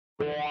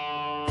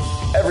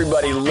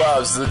Everybody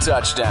loves the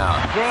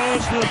touchdown.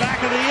 Throws to the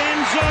back of the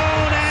end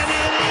zone, and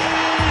it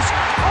is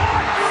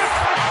caught for a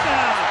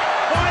touchdown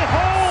by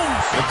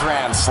Holmes. The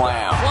grand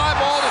slam. Fly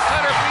ball to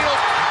center field.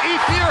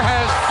 Ethier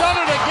has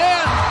done it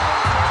again.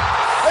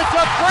 It's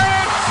a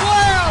grand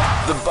slam.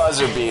 The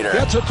buzzer beater.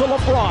 Gets it to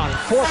LeBron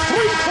for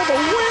three for the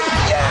win.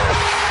 Yes!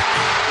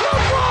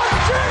 LeBron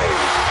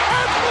James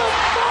at the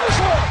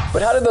buzzer!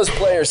 But how did those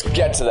players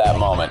get to that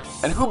moment?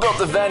 And who built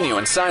the venue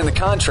and signed the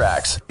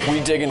contracts? We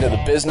dig into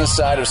the business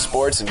side of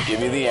sports and give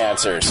you the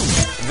answers.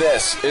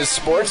 This is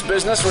Sports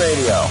Business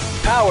Radio,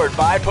 powered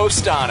by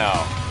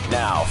Postano.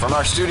 Now, from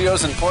our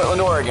studios in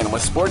Portland, Oregon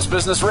with Sports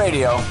Business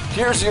Radio,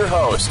 here's your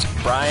host,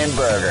 Brian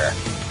Berger.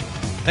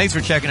 Thanks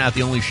for checking out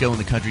the only show in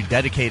the country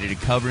dedicated to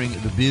covering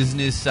the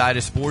business side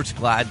of sports.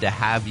 Glad to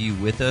have you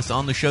with us.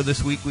 On the show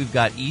this week, we've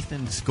got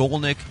Ethan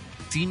Skolnick,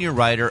 senior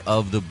writer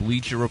of the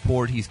Bleacher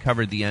Report. He's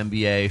covered the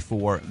NBA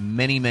for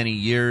many, many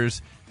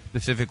years,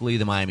 specifically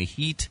the Miami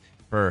Heat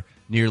for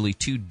nearly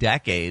 2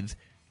 decades.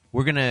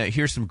 We're going to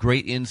hear some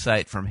great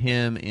insight from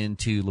him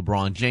into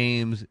LeBron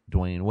James,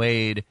 Dwayne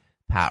Wade,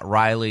 Pat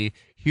Riley.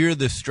 Hear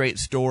the straight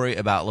story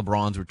about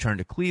LeBron's return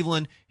to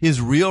Cleveland, his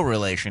real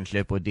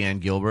relationship with Dan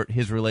Gilbert,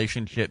 his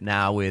relationship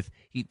now with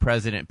Heat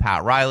president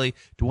Pat Riley,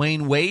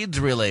 Dwayne Wade's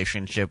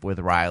relationship with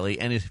Riley,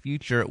 and his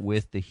future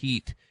with the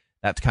Heat.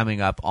 That's coming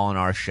up on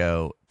our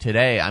show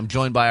today. I'm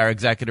joined by our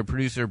executive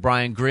producer,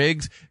 Brian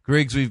Griggs.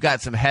 Griggs, we've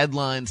got some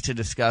headlines to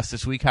discuss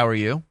this week. How are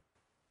you?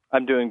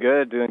 I'm doing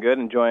good.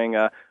 Enjoying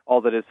all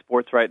that is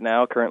sports right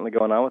now, currently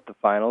going on with the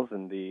finals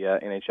and the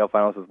NHL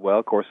finals as well.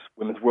 Of course,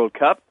 Women's World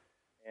Cup.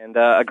 And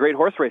a great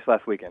horse race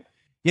last weekend.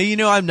 Yeah, you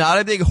know, I'm not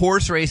a big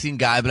horse racing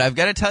guy, but I've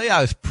got to tell you,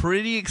 I was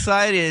pretty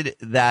excited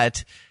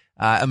that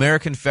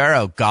American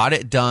Pharoah got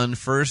it done.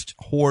 First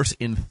horse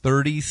in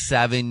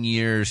 37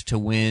 years to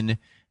win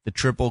the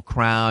Triple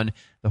Crown.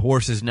 The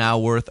horse is now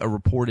worth a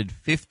reported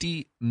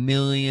 $50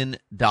 million.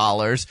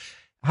 How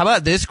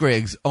about this,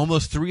 Griggs?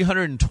 Almost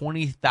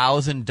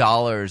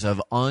 $320,000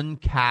 of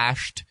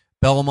uncashed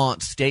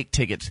Belmont stake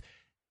tickets,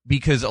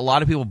 because a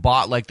lot of people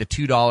bought like the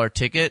 $2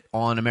 ticket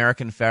on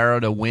American Pharoah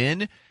to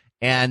win,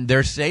 and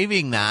they're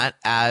saving that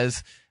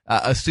as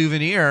a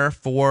souvenir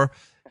for,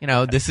 you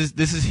know, this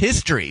is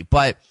history.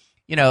 But,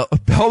 you know,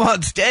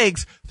 Belmont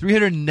Stakes,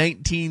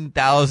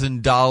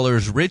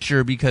 $319,000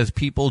 richer because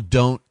people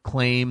don't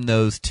claim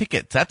those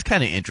tickets. That's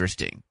kind of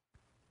interesting.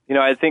 You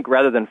know, I think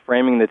rather than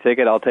framing the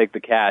ticket, I'll take the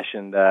cash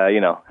and,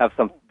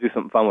 do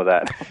something fun with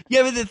that.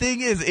 Yeah, but the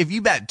thing is, if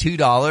you bet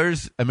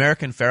 $2,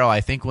 American Pharoah, I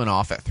think, went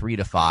off at 3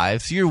 to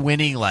 5. So you're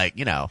winning like,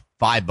 $5.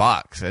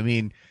 I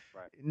mean,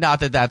 right.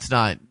 Not that that's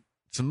not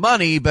some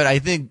money, but I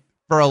think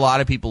for a lot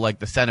of people, like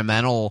the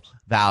sentimental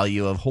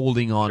value of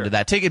holding on to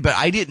that ticket. But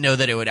I didn't know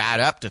that it would add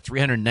up to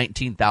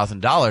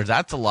 $319,000.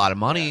 That's a lot of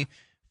money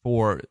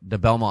for the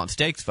Belmont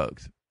Stakes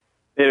folks.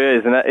 It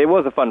is, and it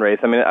was a fun race.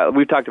 I mean,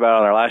 we've talked about it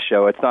on our last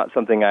show. It's not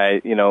something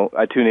I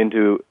tune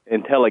into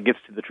until it gets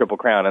to the Triple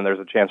Crown and there's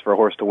a chance for a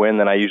horse to win.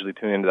 Then I usually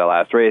tune into that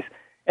last race.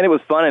 And it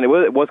was fun, and it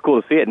was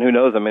cool to see it. And who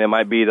knows? I mean, it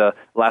might be the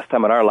last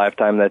time in our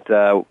lifetime that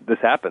this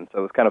happened. So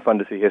it was kind of fun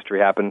to see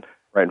history happen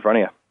right in front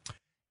of you.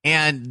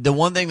 And the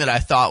one thing that I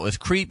thought was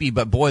creepy,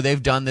 but boy,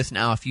 they've done this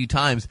now a few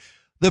times.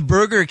 The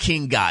Burger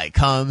King guy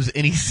comes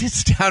and he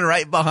sits down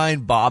right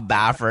behind Bob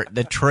Baffert,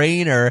 the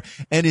trainer,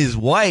 and his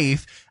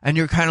wife. And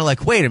you're kind of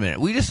like, wait a minute.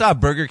 We just saw a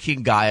Burger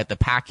King guy at the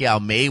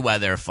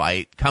Pacquiao-Mayweather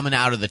fight coming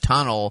out of the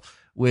tunnel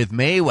with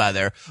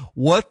Mayweather.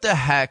 What the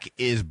heck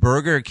is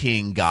Burger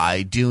King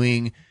guy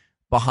doing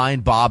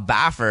behind Bob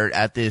Baffert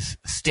at this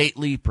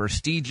stately,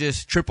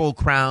 prestigious Triple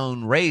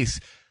Crown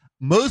race?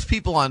 Most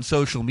people on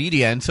social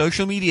media, and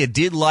social media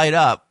did light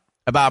up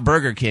about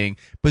Burger King,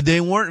 but they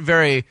weren't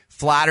very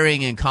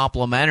flattering and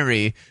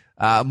complimentary,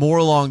 more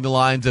along the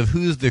lines of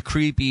who's the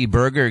creepy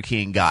Burger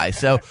King guy.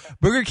 So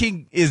Burger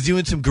King is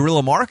doing some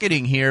guerrilla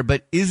marketing here,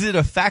 but is it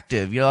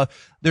effective? You know,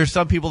 there's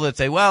some people that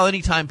say, well,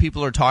 anytime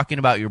people are talking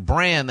about your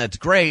brand, that's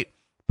great.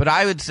 But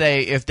I would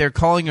say if they're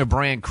calling your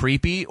brand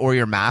creepy or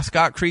your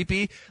mascot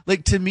creepy,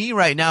 like to me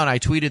right now, and I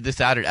tweeted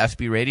this out at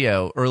SB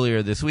Radio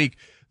earlier this week,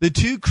 the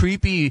two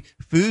creepy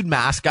food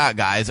mascot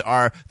guys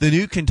are the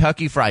new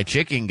Kentucky Fried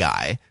Chicken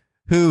guy,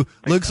 who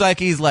looks like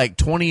he's like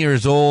 20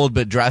 years old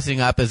but dressing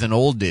up as an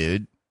old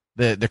dude,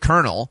 the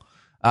Colonel.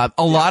 A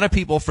lot of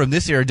people from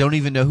this era don't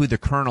even know who the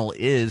Colonel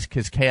is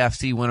because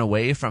KFC went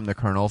away from the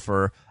Colonel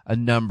for a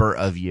number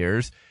of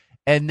years.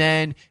 And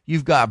then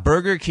you've got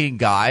Burger King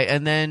guy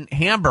and then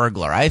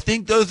Hamburglar. I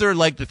think those are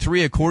like the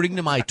three, according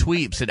to my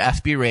tweets at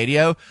SB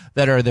Radio,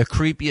 that are the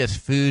creepiest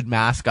food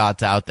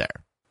mascots out there.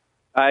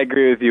 I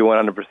agree with you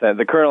 100%.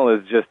 The Colonel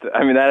is just,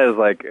 I mean, that is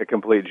like a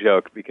complete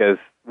joke because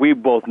we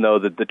both know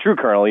that the true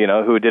Colonel,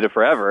 who did it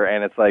forever,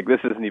 and it's like,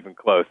 this isn't even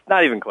close.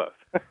 Not even close.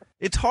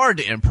 It's hard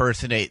to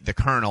impersonate the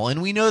Colonel,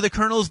 and we know the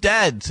Colonel's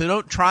dead, so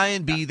don't try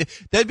and be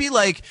that'd be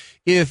like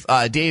if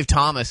Dave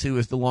Thomas, who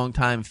was the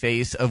longtime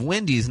face of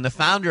Wendy's and the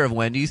founder of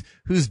Wendy's,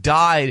 who's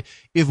died,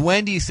 if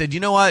Wendy's said, you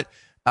know what,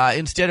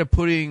 instead of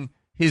putting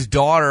his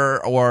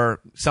daughter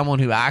or someone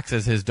who acts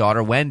as his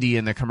daughter, Wendy,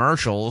 in the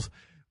commercials,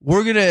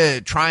 we're going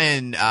to try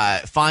and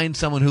find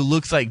someone who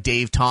looks like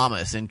Dave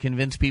Thomas and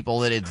convince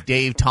people that it's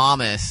Dave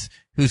Thomas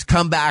who's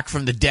come back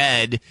from the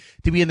dead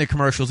to be in the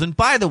commercials. And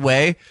by the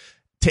way,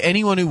 to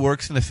anyone who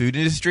works in the food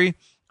industry,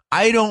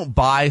 I don't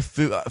buy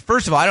food.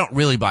 First of all, I don't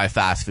really buy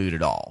fast food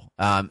at all.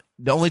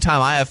 The only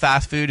time I have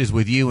fast food is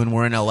with you when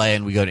we're in LA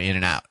and we go to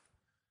In-N-Out.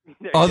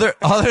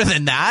 Other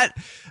than that,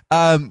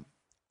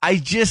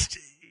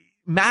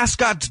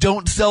 mascots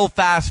don't sell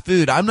fast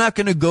food. I'm not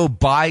going to go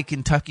buy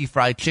Kentucky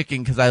Fried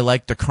Chicken because I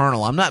like the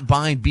Colonel. I'm not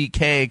buying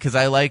BK because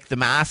I like the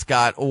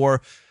mascot,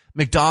 or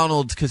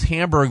McDonald's because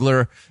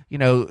Hamburglar,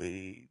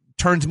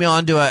 turns me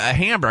on to a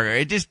hamburger.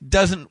 It just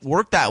doesn't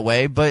work that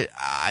way, but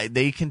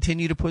they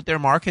continue to put their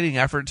marketing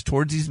efforts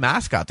towards these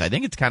mascots. I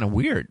think it's kind of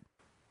weird.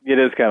 It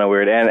is kind of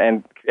weird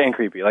and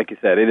creepy. Like you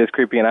said, it is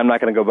creepy, and I'm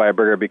not going to go buy a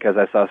burger because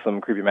I saw some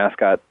creepy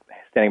mascot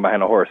standing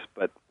behind a horse,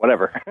 but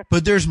whatever.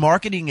 But there's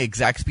marketing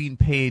execs being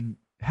paid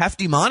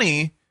hefty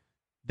money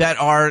that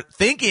are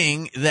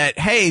thinking that,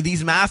 hey,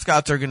 these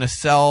mascots are going to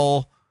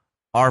sell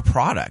our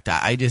product.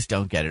 I just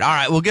don't get it. All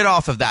right, we'll get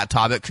off of that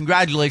topic.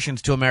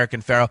 Congratulations to American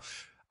Pharoah.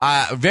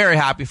 Very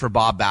happy for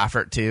Bob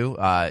Baffert, too.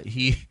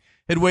 He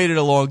had waited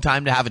a long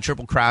time to have a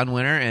Triple Crown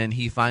winner, and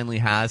he finally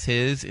has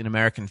his in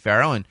American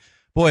Pharoah. And,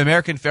 boy,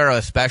 American Pharoah,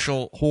 a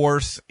special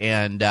horse,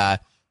 and,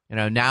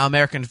 now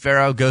American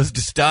Pharoah goes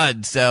to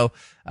stud. So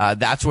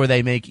that's where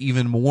they make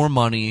even more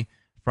money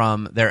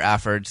from their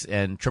efforts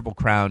and Triple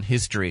Crown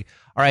history.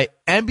 All right,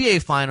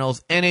 NBA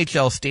Finals,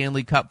 NHL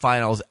Stanley Cup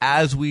Finals.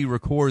 As we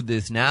record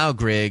this now,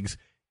 Griggs,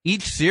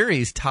 each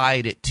series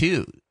tied at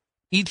 2.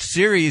 Each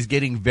series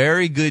getting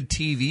very good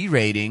TV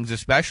ratings,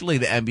 especially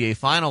the NBA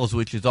Finals,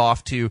 which is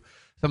off to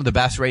some of the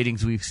best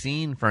ratings we've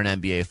seen for an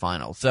NBA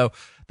Finals. So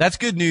that's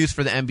good news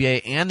for the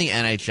NBA and the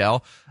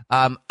NHL.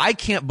 I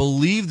can't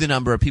believe the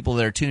number of people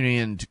that are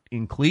tuning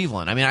in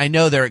Cleveland. I mean, I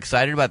know they're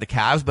excited about the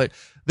Cavs, but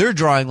they're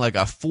drawing like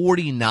a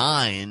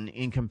 49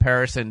 in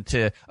comparison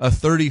to a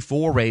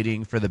 34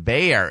 rating for the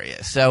Bay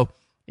Area. So,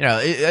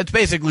 it's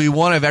basically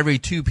one of every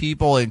 2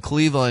 people in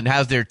Cleveland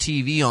has their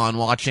TV on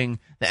watching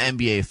the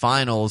NBA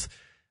Finals.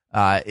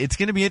 It's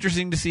going to be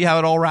interesting to see how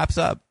it all wraps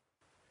up.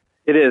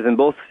 It is, and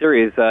both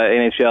series,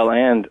 NHL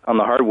and on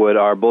the hardwood,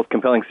 are both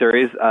compelling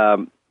series. A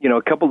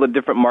couple of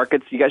different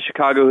markets. You got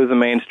Chicago, who's a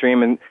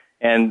mainstream,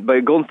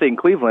 but Golden State and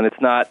Cleveland,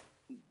 it's not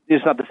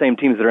the same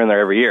teams that are in there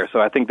every year. So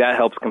I think that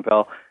helps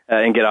compel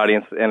and get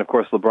audience. And of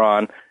course,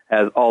 LeBron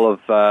has all of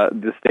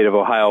the state of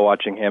Ohio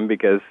watching him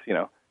because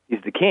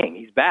he's the king.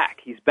 He's back.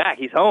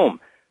 He's home.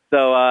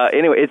 So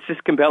anyway, it's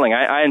just compelling.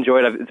 I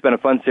enjoyed it. It's been a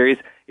fun series.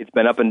 It's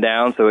been up and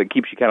down, so it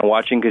keeps you kind of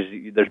watching because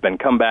there's been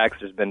comebacks,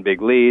 there's been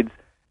big leads,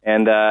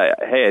 and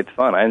hey, it's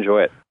fun. I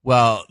enjoy it.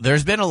 Well,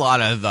 there's been a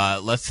lot of,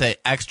 let's say,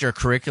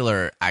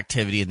 extracurricular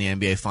activity in the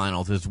NBA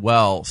Finals as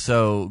well.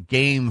 So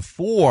Game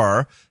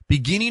 4,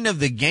 beginning of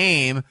the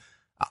game,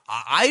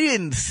 I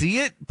didn't see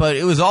it, but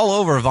it was all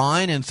over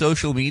Vine and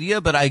social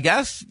media. But I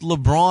guess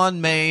LeBron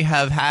may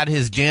have had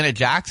his Janet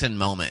Jackson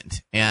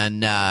moment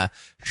and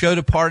showed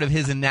a part of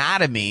his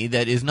anatomy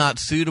that is not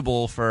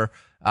suitable for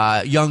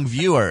young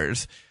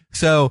viewers.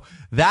 So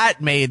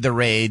that made the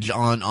rage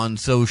on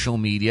social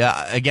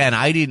media. Again,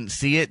 I didn't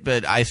see it,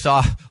 but I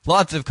saw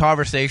lots of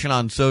conversation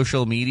on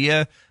social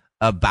media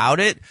about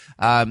it.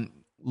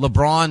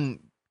 LeBron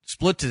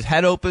splits his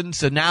head open.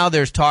 So now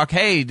there's talk,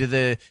 hey, do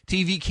the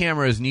TV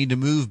cameras need to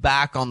move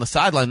back on the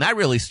sideline? That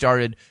really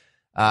started,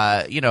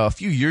 a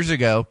few years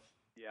ago.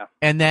 Yeah.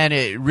 And then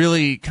it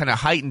really kind of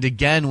heightened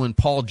again when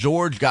Paul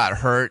George got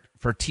hurt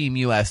for Team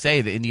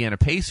USA, the Indiana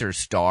Pacers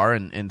star,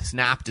 and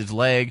snapped his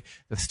leg.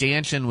 The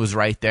stanchion was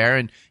right there,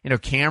 and,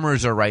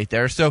 cameras are right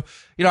there. So,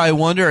 I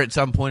wonder at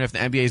some point if the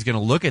NBA is going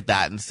to look at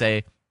that and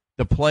say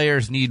the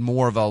players need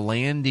more of a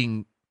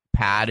landing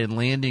pad and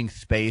landing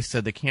space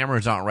so the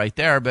cameras aren't right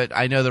there. But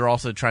I know they're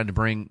also trying to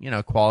bring,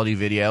 quality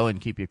video and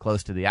keep you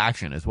close to the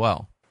action as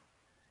well.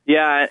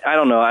 Yeah, I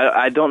don't know.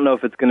 I don't know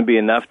if it's going to be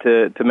enough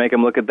to make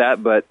them look at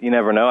that, but you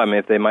never know. I mean,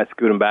 if they might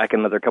scoot them back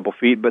another couple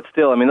feet. But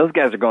still, I mean, those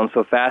guys are going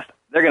so fast,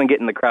 they're going to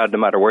get in the crowd no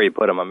matter where you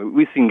put them. I mean,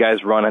 we've seen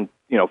guys running,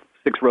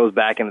 6 rows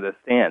back into the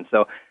stand.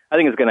 So I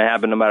think it's going to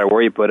happen no matter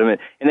where you put them. And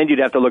then you'd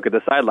have to look at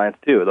the sidelines,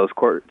 too, those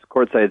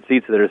courtside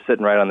seats that are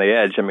sitting right on the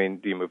edge. I mean,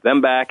 do you move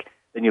them back?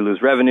 Then you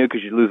lose revenue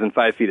because you're losing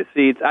 5 feet of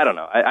seats. I don't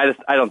know.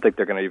 I don't think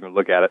they're going to even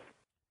look at it.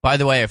 By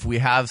the way, if we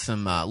have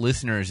some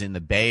listeners in the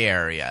Bay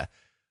Area,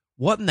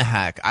 what in the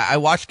heck? I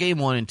watched Game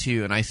 1 and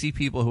 2, and I see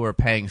people who are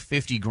paying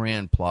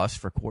 $50,000 plus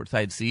for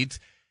courtside seats.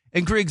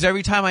 And Griggs,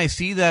 every time I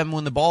see them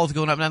when the ball is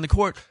going up and down the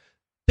court,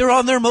 they're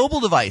on their mobile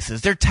devices.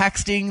 They're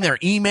texting, they're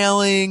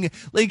emailing.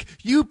 Like,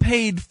 you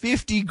paid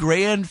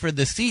 $50,000 for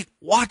the seat.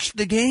 Watch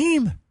the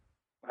game.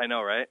 I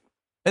know, right?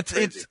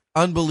 It's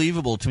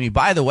unbelievable to me.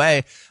 By the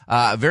way,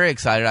 very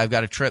excited. I've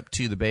got a trip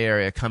to the Bay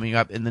Area coming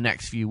up in the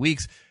next few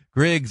weeks.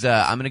 Griggs,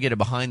 I'm going to get a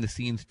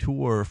behind-the-scenes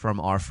tour from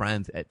our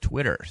friends at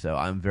Twitter, so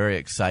I'm very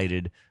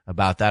excited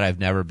about that. I've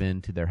never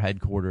been to their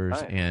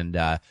headquarters, Nice. And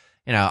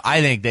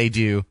I think they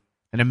do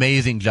an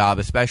amazing job,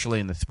 especially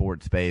in the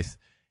sports space.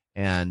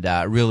 and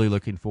really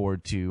looking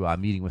forward to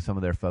meeting with some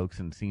of their folks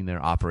and seeing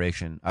their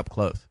operation up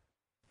close.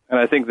 And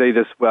I think they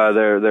just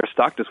their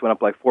stock just went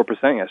up like 4%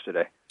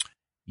 yesterday.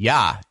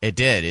 Yeah, it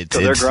did. So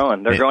they're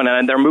growing. They're growing,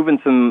 and they're moving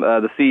some.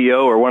 The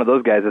CEO or one of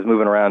those guys is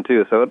moving around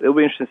too. So it'll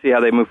be interesting to see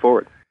how they move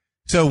forward.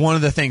 So one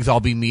of the things I'll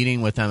be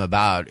meeting with them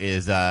about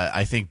is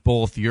I think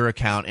both your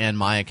account and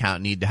my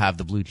account need to have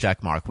the blue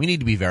check mark. We need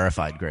to be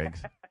verified,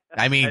 Griggs.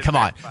 I mean, come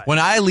on. When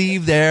I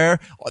leave there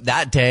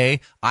that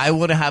day, I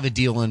want to have a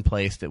deal in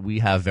place that we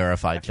have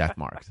verified check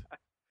marks.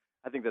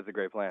 I think that's a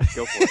great plan.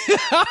 Go for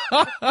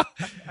it.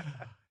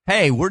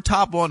 Hey, we're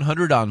top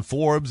 100 on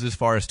Forbes as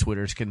far as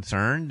Twitter's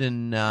concerned,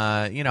 and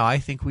I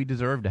think we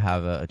deserve to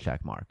have a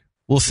check mark.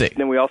 We'll see. And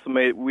then we also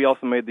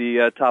made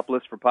the top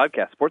list for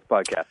sports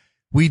podcasts.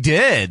 We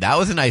did. That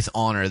was a nice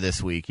honor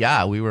this week.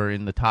 Yeah, we were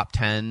in the top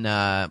 10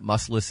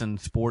 must-listen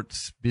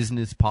sports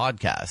business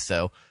podcasts.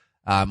 So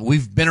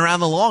we've been around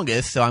the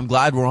longest, so I'm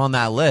glad we're on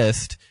that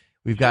list.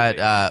 We've got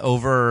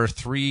over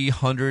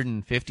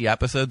 350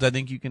 episodes, I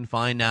think you can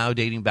find now,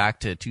 dating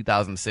back to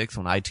 2006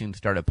 when iTunes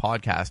started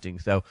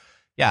podcasting. So,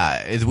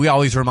 yeah, as we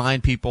always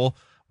remind people,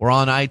 we're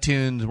on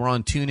iTunes, we're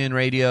on TuneIn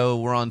Radio,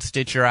 we're on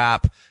Stitcher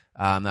app.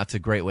 That's a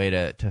great way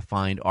to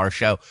find our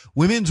show.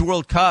 Women's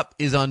World Cup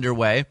is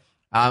underway.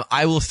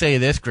 I will say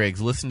this,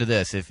 Griggs, listen to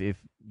this. If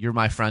you're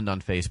my friend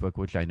on Facebook,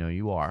 which I know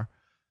you are,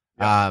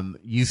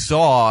 you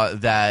saw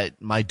that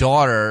my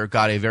daughter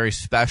got a very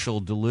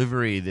special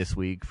delivery this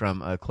week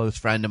from a close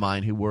friend of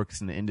mine who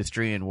works in the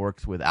industry and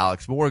works with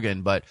Alex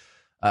Morgan, but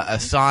a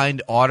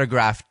signed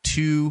autograph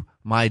to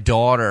my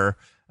daughter,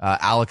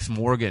 Alex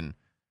Morgan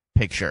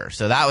picture.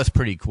 So that was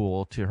pretty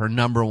cool, to her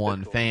number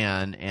one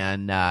fan.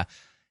 And,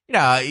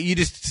 you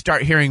just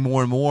start hearing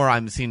more and more.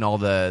 I'm seeing all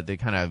the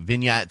kind of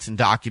vignettes and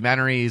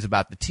documentaries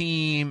about the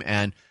team.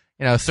 And,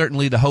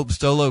 certainly the Hope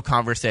Solo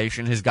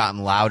conversation has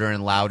gotten louder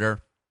and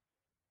louder,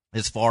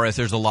 as far as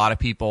there's a lot of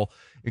people,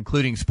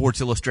 including Sports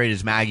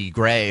Illustrated's Maggie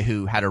Gray,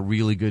 who had a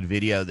really good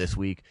video this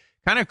week,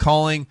 kind of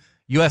calling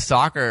U.S.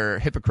 soccer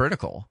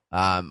hypocritical.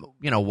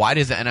 Why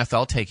does the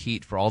NFL take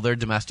heat for all their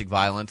domestic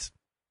violence?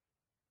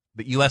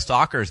 But U.S.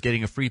 soccer is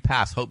getting a free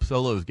pass. Hope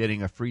Solo is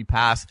getting a free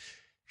pass.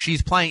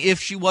 She's playing. If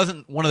she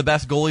wasn't one of the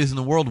best goalies in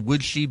the world,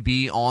 would she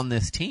be on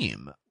this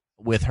team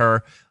with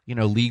her,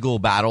 legal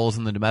battles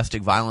and the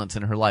domestic violence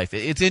in her life?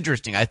 It's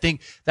interesting. I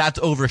think that's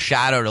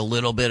overshadowed a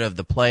little bit of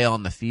the play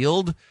on the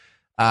field.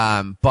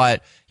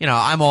 But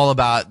I'm all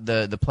about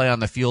the play on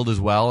the field as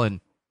well.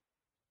 And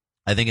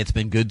I think it's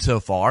been good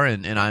so far.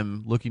 And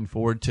I'm looking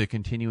forward to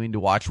continuing to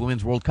watch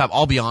Women's World Cup.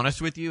 I'll be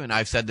honest with you, and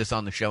I've said this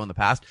on the show in the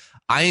past,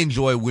 I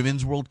enjoy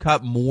Women's World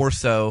Cup more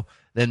so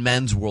than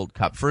Men's World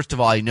Cup. First of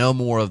all, I know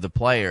more of the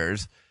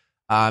players.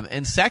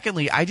 And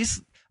secondly, I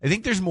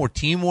think there's more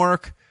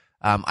teamwork.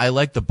 I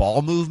like the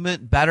ball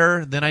movement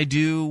better than I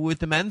do with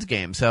the men's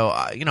game. So,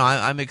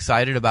 I'm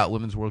excited about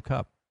Women's World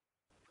Cup.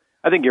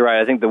 I think you're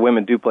right. I think the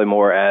women do play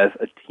more as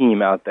a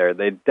team out there.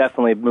 They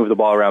definitely move the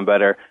ball around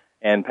better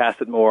and pass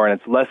it more, and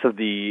it's less of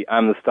the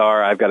I'm the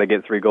star, I've got to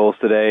get 3 goals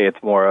today.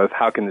 It's more of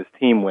how can this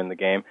team win the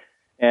game.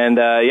 And,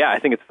 I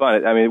think it's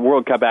fun. I mean,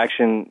 World Cup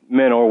action,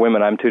 men or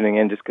women, I'm tuning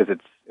in just because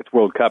it's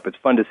World Cup. It's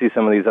fun to see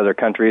some of these other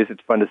countries.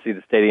 It's fun to see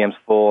the stadiums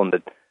full and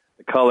the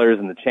colors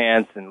and the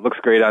chants, and it looks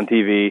great on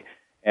TV.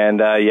 And,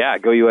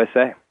 go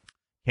USA.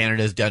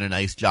 Canada's done a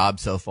nice job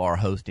so far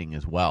hosting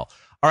as well.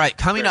 All right,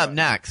 coming up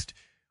next,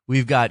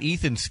 we've got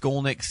Ethan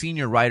Skolnick,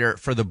 senior writer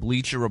for the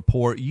Bleacher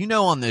Report.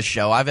 On this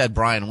show, I've had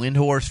Brian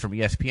Windhorst from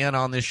ESPN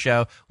on this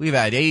show. We've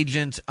had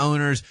agents,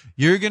 owners.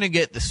 You're going to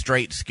get the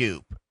straight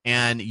scoop.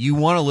 And you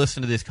want to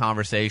listen to this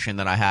conversation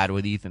that I had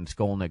with Ethan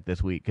Skolnick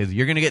this week, because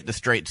you're going to get the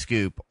straight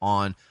scoop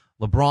on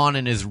LeBron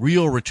and his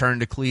real return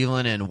to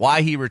Cleveland and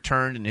why he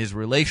returned and his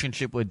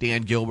relationship with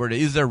Dan Gilbert.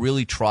 Is there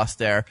really trust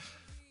there?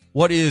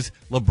 What is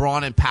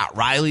LeBron and Pat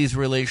Riley's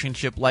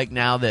relationship like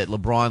now that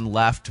LeBron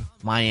left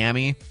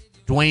Miami?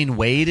 Dwayne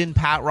Wade and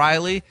Pat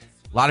Riley.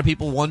 A lot of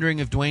people wondering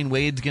if Dwayne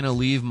Wade's going to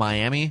leave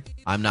Miami.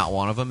 I'm not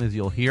one of them, as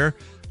you'll hear.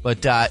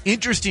 But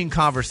interesting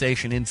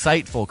conversation,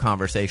 insightful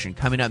conversation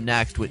coming up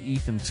next with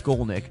Ethan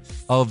Skolnick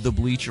of the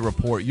Bleacher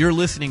Report. You're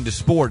listening to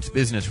Sports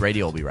Business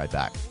Radio. We'll be right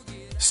back.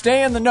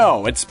 Stay in the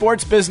know at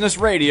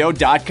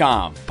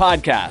sportsbusinessradio.com.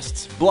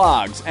 Podcasts,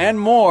 blogs, and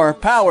more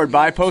powered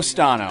by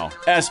Postano.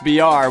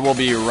 SBR will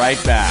be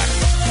right back.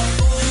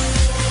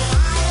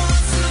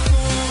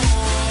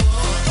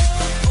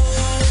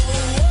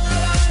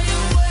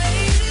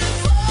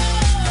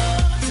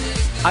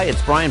 Hi,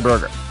 it's Brian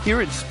Berger. Here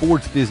at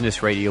Sports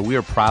Business Radio, we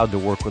are proud to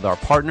work with our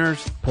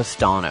partners,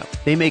 Postano.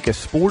 They make a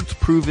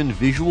sports-proven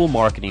visual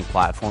marketing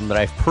platform that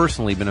I've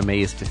personally been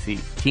amazed to see.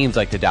 Teams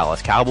like the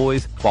Dallas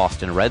Cowboys,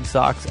 Boston Red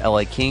Sox,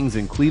 LA Kings,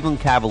 and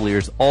Cleveland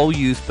Cavaliers all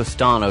use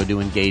Postano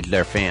to engage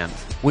their fans.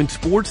 When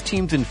sports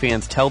teams and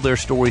fans tell their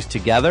stories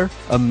together,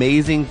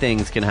 amazing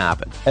things can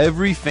happen.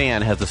 Every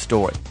fan has a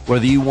story.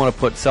 Whether you want to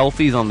put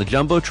selfies on the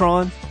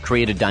Jumbotron,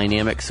 create a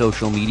dynamic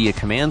social media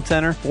command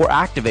center, or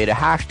activate a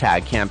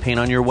hashtag campaign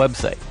on your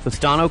website,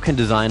 Postano can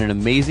design an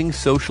amazing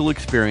social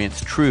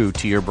experience true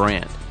to your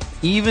brand.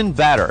 Even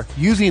better,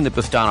 using the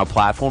Pastano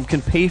platform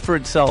can pay for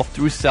itself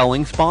through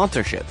selling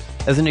sponsorships.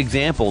 As an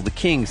example, the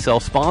Kings sell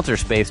sponsor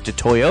space to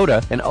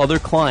Toyota and other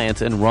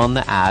clients and run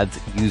the ads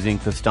using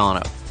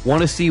Pastano.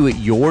 Want to see what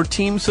your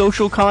team's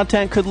social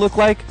content could look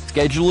like?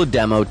 Schedule a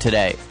demo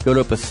today. Go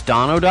to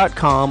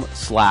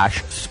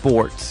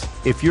pastano.com/sports.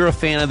 If you're a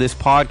fan of this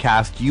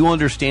podcast, you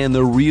understand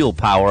the real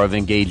power of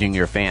engaging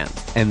your fans.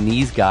 And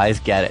these guys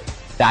get it.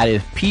 That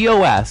is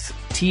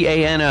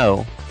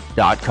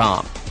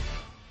POSTANO.com.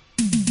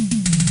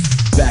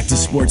 Back to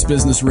Sports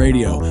Business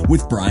Radio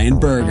with Brian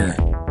Berger.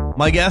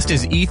 My guest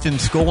is Ethan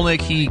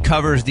Skolnick. He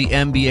covers the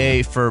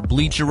NBA for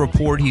Bleacher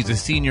Report. He's a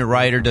senior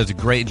writer, does a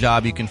great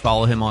job. You can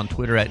follow him on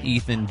Twitter at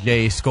Ethan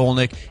J.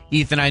 Skolnick.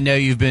 Ethan, I know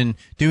you've been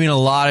doing a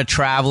lot of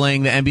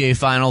traveling. The NBA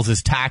Finals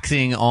is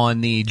taxing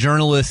on the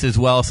journalists as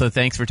well, so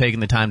thanks for taking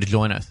the time to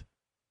join us.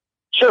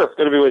 Sure.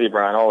 Good to be with you,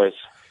 Brian, always.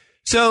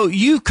 So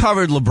you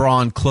covered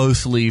LeBron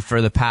closely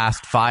for the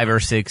past 5 or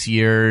 6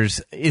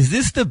 years. Is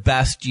this the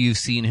best you've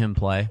seen him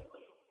play?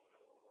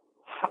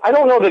 I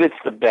don't know that it's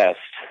the best.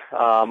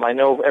 I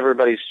know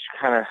everybody's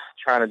kind of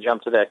trying to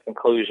jump to that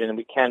conclusion, and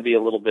we can be a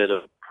little bit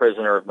of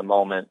prisoner of the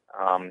moment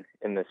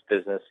in this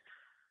business.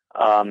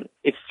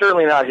 It's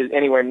certainly not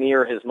anywhere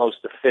near his most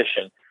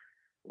efficient.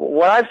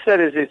 What I've said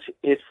is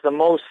it's the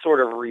most sort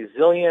of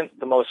resilient,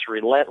 the most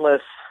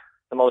relentless,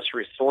 the most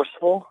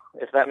resourceful,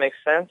 if that makes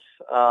sense.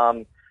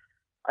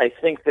 I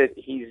think that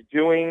he's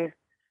doing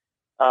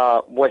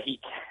what he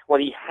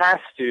has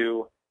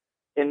to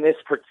in this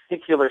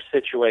particular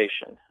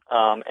situation.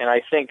 And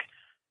I think,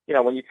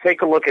 when you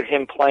take a look at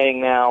him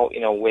playing now,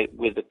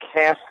 with the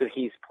cast that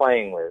he's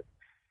playing with,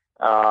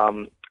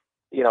 that's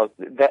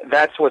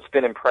what's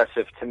been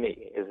impressive to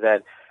me, is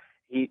that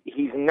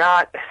he's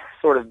not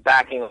sort of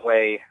backing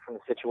away from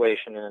the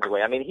situation in any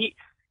way. I mean, he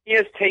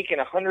has taken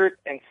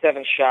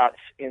 107 shots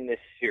in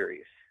this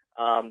series.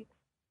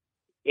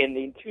 In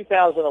the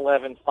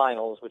 2011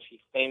 finals, which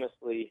he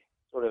famously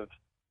sort of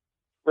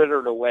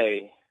frittered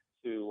away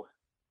to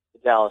the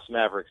Dallas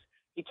Mavericks,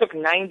 he took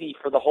 90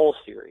 for the whole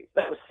series.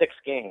 That was 6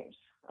 games.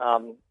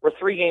 We're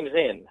 3 games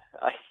in.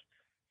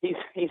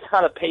 He's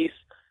on a pace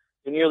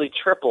to nearly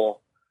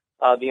triple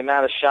the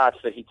amount of shots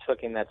that he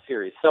took in that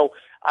series. So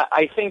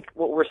I think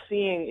what we're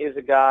seeing is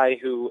a guy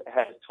who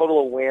has total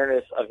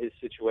awareness of his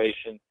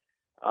situation,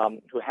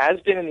 who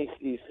has been in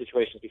these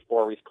situations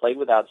before where he's played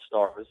without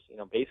stars,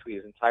 basically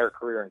his entire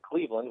career in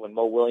Cleveland, when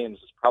Mo Williams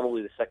was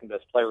probably the second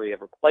best player he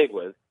ever played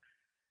with.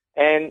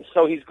 And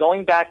so he's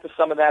going back to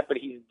some of that, but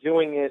he's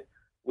doing it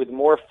with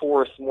more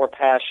force, more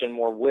passion,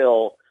 more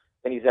will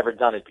than he's ever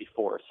done it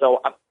before.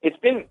 So it's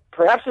been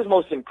perhaps his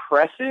most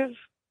impressive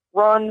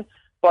run,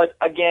 but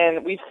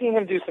again, we've seen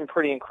him do some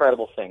pretty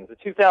incredible things. The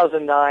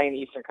 2009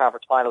 Eastern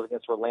Conference Finals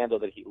against Orlando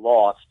that he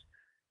lost,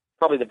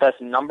 probably the best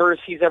numbers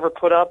he's ever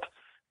put up.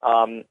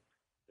 The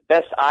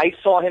best I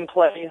saw him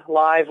play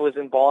live was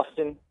in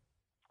Boston,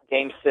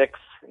 Game 6,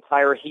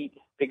 entire Heat,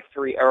 Big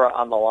 3 era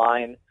on the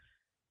line.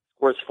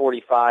 Scores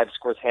 45,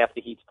 scores half the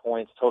Heat's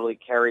points, totally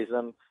carries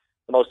them.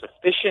 The most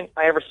efficient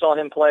I ever saw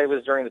him play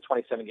was during the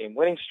 27-game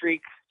winning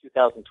streak,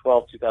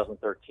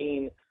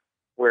 2012-2013,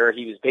 where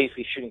he was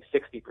basically shooting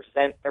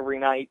 60% every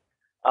night.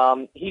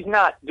 He's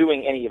not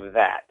doing any of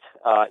that.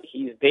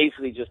 He's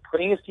basically just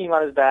putting his team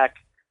on his back,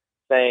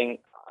 saying,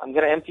 I'm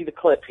going to empty the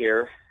clip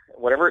here,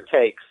 whatever it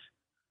takes,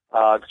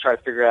 to try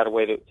to figure out a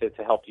way to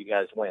help you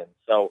guys win.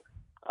 So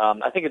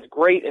I think it's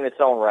great in its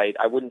own right.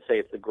 I wouldn't say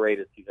it's the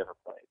greatest he's ever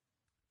played.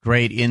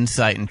 Great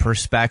insight and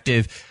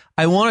perspective.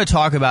 I want to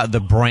talk about the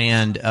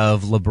brand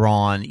of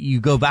LeBron.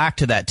 You go back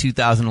to that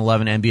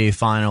 2011 NBA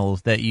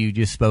Finals that you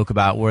just spoke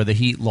about where the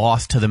Heat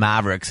lost to the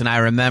Mavericks. And I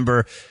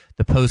remember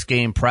the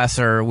post-game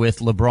presser with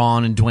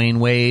LeBron and Dwayne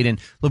Wade.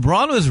 And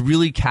LeBron was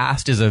really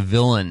cast as a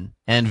villain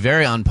and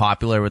very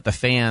unpopular with the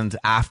fans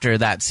after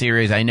that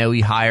series. I know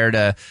he hired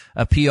a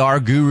PR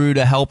guru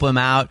to help him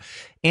out.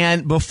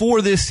 And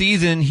before this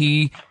season,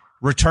 he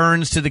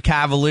returns to the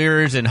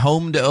Cavaliers and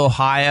home to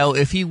Ohio.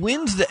 If he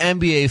wins the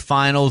NBA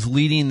Finals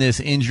leading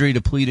this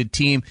injury-depleted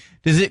team,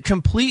 does it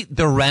complete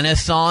the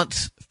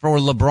renaissance for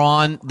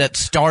LeBron that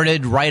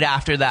started right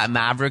after that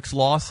Mavericks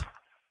loss?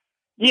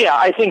 Yeah,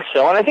 I think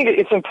so. And I think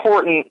it's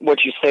important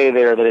what you say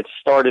there, that it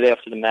started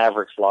after the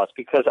Mavericks loss,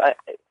 because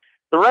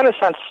the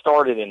renaissance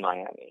started in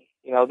Miami.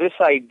 This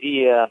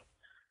idea,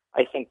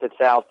 I think,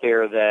 that's out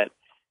there that,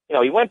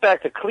 he went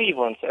back to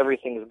Cleveland, so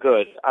everything's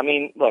good. I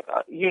mean, look,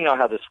 you know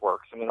how this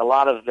works. I mean, a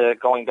lot of the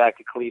going back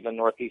to Cleveland,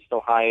 Northeast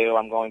Ohio,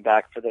 I'm going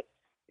back for the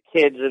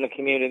kids in the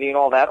community and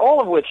all that, all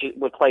of which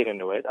would play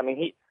into it. I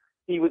mean,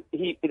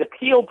 it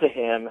appealed to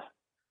him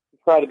to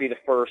try to be the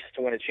first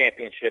to win a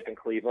championship in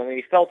Cleveland, and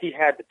he felt he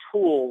had the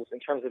tools in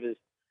terms of his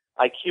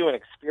IQ and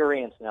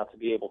experience now to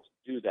be able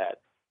to do that.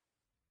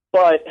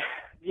 But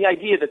the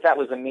idea that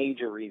was a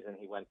major reason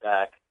he went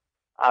back,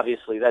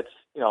 obviously, that's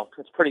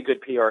pretty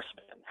good PR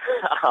spin.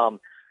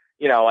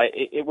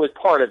 It was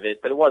part of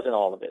it, but it wasn't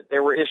all of it.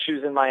 There were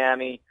issues in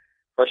Miami,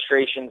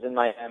 frustrations in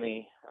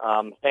Miami,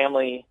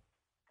 family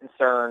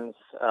concerns,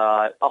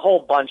 a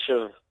whole bunch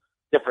of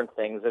different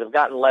things that have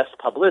gotten less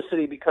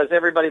publicity because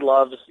everybody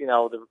loves,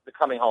 the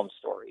coming home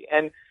story.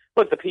 And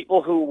look, the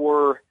people who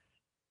were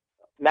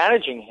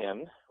managing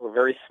him were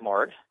very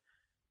smart.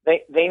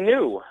 They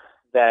knew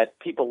that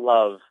people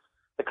love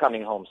the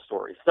coming home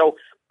story. So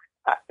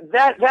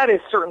that has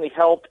certainly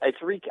helped. I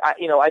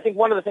think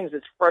one of the things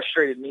that's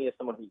frustrated me as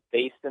someone who's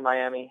based in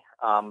Miami,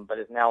 but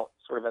is now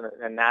sort of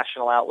in a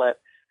national outlet,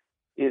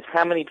 is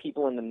how many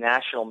people in the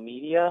national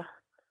media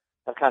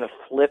have kind of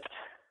flipped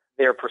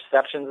their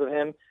perceptions of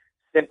him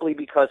simply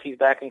because he's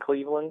back in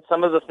Cleveland.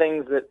 Some of the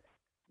things that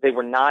they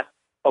were not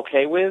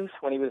okay with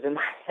when he was in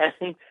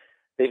Miami,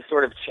 they've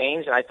sort of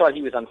changed. And I thought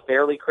he was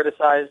unfairly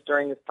criticized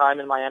during his time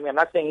in Miami. I'm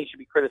not saying he should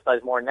be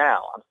criticized more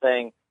now. I'm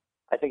saying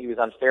I think he was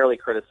unfairly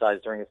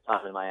criticized during his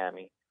time in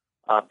Miami,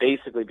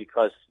 basically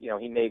because,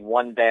 he made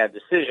one bad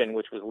decision,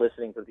 which was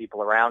listening to the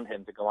people around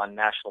him to go on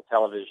national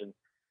television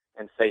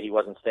and say he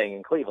wasn't staying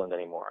in Cleveland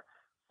anymore.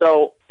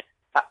 So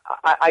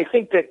I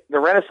think that the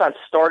renaissance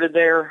started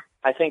there.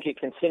 I think it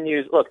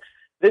continues. Look,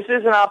 this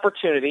is an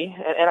opportunity,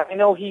 and I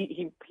know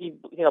he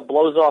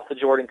blows off the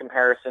Jordan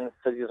comparison,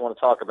 says he doesn't want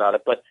to talk about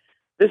it, but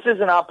this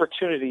is an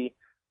opportunity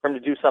for him to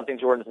do something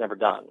Jordan's never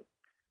done.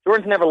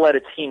 Jordan's never led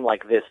a team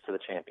like this to the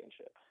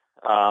championship.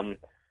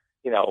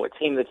 A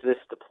team that's this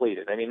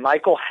depleted. I mean,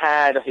 Michael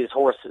had his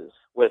horses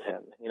with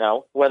him,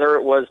 whether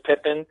it was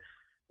Pippen,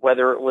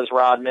 whether it was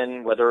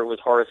Rodman, whether it was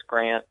Horace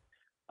Grant,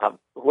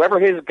 whoever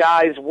his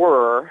guys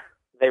were,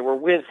 they were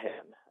with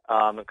him,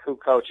 a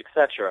coach,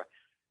 etc.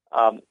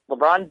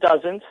 LeBron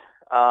doesn't.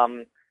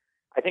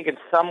 I think in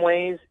some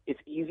ways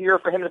it's easier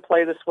for him to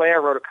play this way. I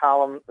wrote a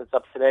column that's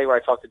up today where I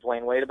talked to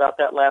Dwayne Wade about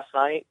that last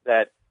night,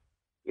 that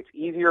it's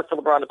easier for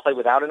LeBron to play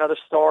without another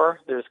star.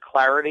 There's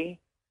clarity.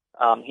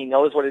 He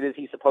knows what it is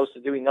he's supposed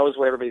to do. He knows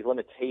what everybody's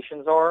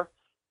limitations are,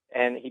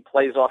 and he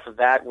plays off of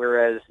that,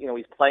 whereas,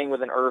 he's playing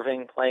with an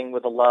Irving, playing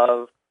with a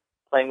Love,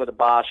 playing with a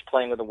Bosh,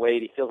 playing with a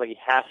Wade. He feels like he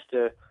has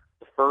to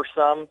defer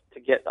some to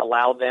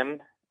allow them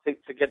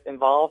to get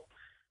involved.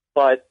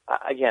 But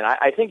again,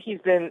 I think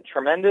he's been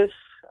tremendous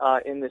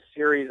in this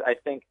series. I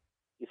think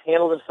he's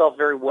handled himself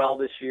very well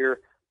this year.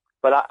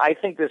 But I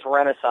think this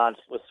renaissance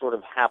was sort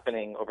of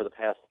happening over the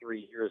past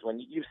 3 years when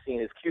you've seen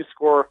his Q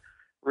score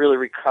really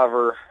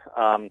recover,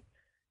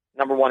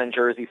 number one in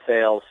jersey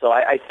sales. So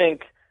I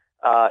think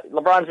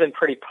LeBron's been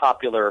pretty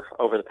popular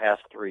over the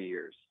past 3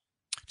 years.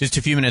 Just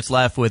a few minutes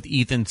left with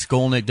Ethan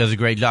Skolnick. Does a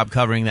great job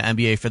covering the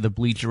NBA for the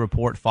Bleacher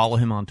Report. Follow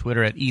him on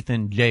Twitter at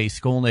Ethan J.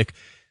 Skolnick.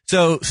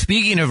 So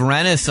speaking of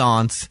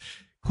renaissance,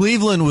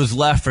 Cleveland was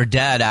left for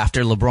dead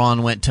after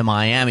LeBron went to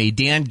Miami.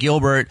 Dan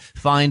Gilbert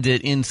finds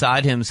it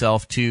inside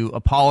himself to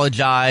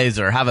apologize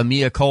or have a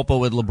mea culpa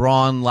with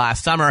LeBron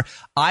last summer.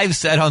 I've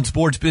said on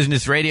Sports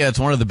Business Radio it's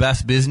one of the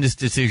best business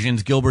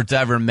decisions Gilbert's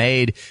ever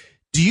made.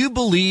 Do you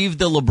believe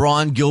the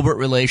LeBron-Gilbert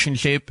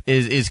relationship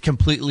is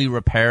completely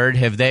repaired?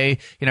 Have they,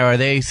 are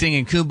they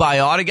singing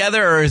Kumbaya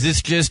together, or is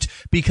this just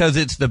because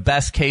it's the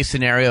best case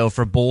scenario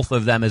for both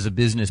of them as a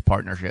business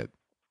partnership?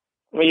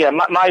 Well, yeah,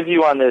 my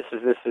view on this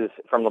is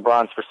from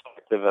LeBron's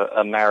perspective,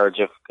 a marriage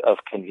of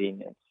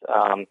convenience.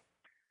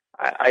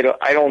 I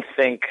don't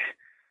think.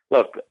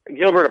 Look,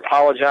 Gilbert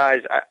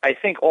apologized. I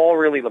think all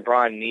really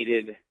LeBron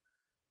needed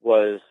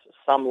was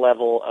some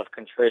level of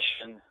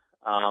contrition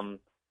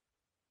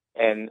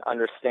and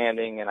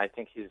understanding, and I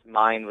think his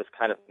mind was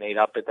kind of made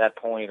up at that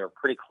point, or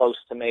pretty close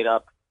to made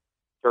up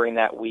during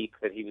that week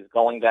that he was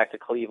going back to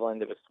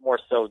Cleveland. It was more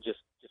so just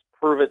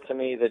prove it to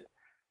me that,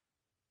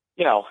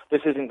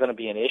 this isn't going to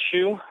be an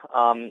issue.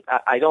 I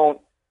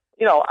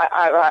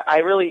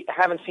really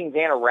haven't seen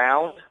Dan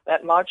around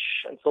that much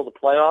until the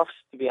playoffs,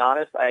 to be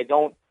honest. I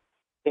don't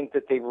think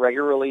that they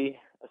regularly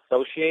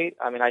associate.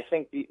 I mean, I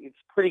think it's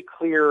pretty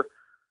clear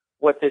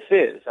what this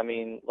is. I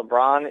mean,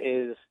 LeBron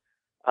is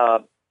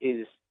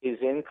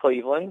in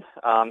Cleveland.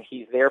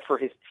 He's there for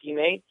his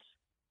teammates.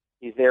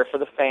 He's there for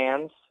the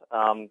fans.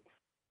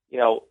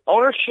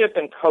 Ownership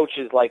and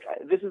coaches,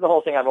 this is the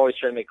whole thing I've always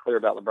tried to make clear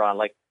about LeBron.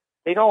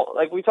 They don't,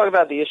 we talk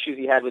about the issues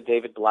he had with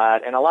David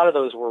Blatt, and a lot of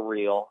those were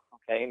real,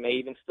 okay, may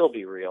even still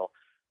be real.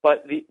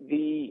 But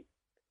they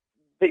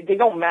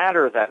don't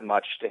matter that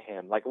much to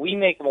him. We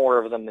make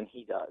more of them than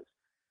he does.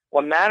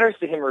 What matters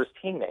to him are his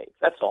teammates.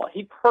 That's all.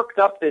 He perked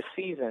up this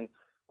season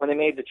when they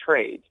made the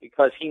trades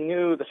because he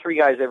knew the three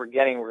guys they were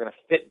getting were going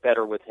to fit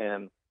better with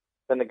him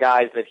than the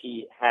guys that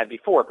he had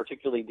before,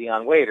 particularly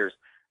Dion Waiters.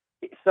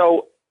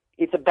 So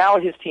it's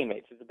about his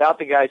teammates. It's about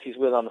the guys he's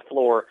with on the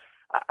floor.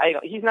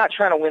 He's not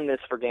trying to win this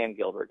for Dan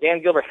Gilbert.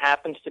 Dan Gilbert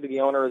happens to be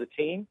the owner of the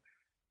team.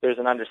 There's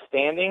an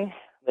understanding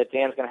that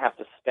Dan's going to have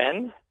to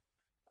spend.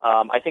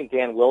 I think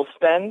Dan will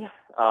spend.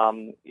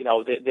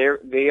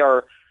 They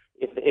are,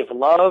 if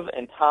Love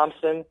and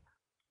Thompson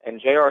and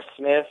J.R.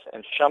 Smith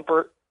and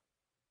Shumpert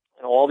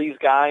and all these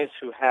guys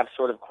who have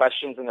sort of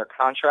questions in their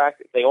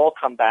contract, if they all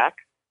come back,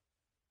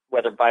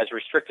 whether by as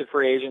restricted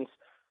free agents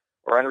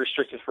or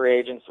unrestricted free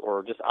agents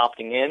or just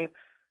opting in,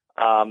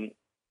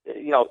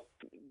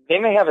 they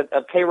may have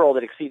a payroll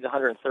that exceeds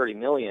 $130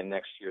 million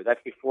next year.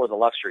 That's before the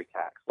luxury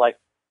tax.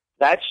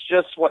 That's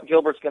just what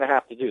Gilbert's going to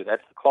have to do.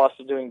 That's the cost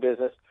of doing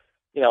business.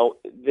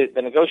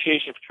 the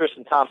negotiation for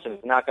Tristan Thompson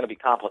is not going to be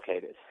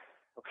complicated.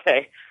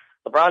 Okay,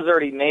 LeBron's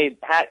already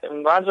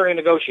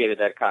negotiated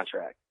that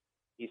contract.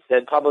 He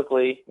said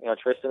publicly,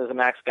 Tristan is a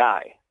max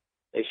guy.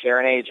 They share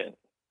an agent.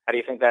 How do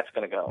you think that's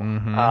going to go?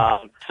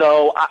 Mm-hmm.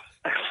 So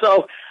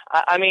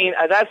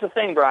that's the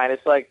thing, Brian.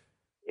 It's like,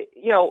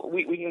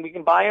 we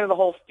can buy into the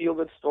whole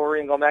feel-good story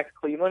and go back to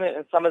Cleveland,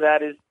 and some of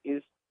that is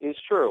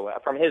true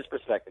from his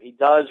perspective. He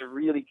does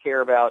really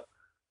care about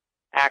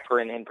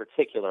Akron in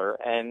particular,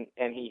 and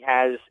he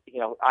has,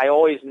 I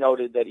always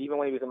noted that even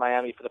when he was in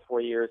Miami for the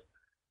 4 years,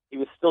 he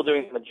was still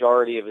doing the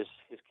majority of his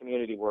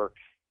community work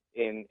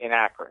in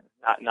Akron,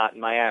 not in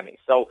Miami.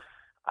 So,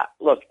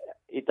 look,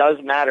 it does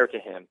matter to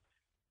him,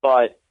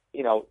 but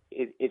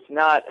it's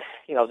not,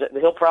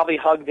 he'll probably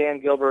hug Dan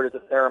Gilbert at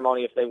the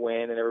ceremony if they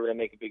win, and everybody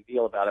make a big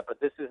deal about it. But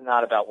this is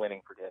not about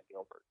winning for Dan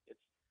Gilbert.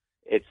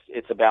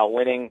 It's about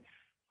winning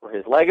for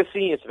his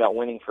legacy. It's about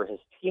winning for his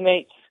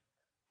teammates.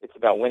 It's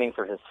about winning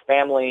for his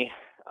family,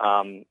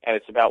 and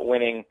it's about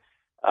winning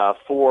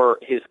for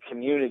his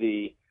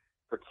community,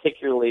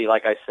 particularly,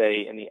 like I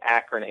say, in the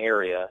Akron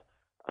area.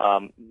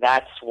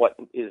 That's what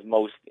is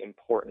most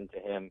important to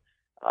him.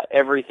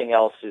 Everything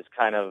else is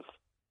kind of,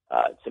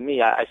 to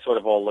me, I sort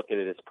of all look at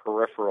it as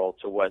peripheral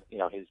to what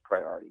his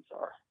priorities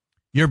are.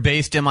 You're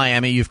based in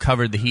Miami. You've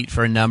covered the Heat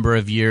for a number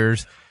of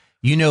years.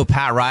 You know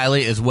Pat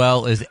Riley as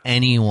well as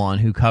anyone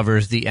who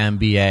covers the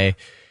NBA.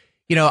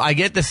 I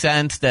get the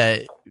sense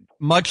that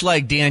much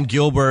like Dan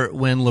Gilbert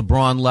when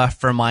LeBron left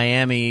for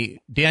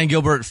Miami, Dan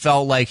Gilbert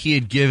felt like he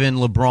had given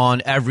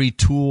LeBron every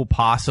tool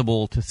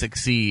possible to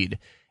succeed.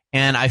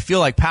 And I feel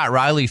like Pat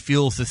Riley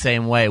feels the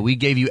same way. We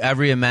gave you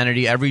every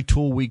amenity, every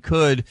tool we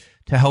could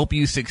to help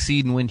you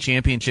succeed and win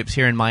championships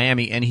here in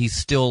Miami, and he's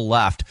still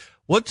left.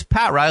 What's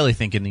Pat Riley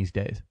thinking these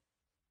days?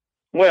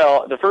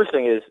 Well, the first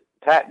thing is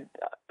Pat,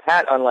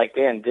 unlike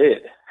Dan,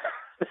 did.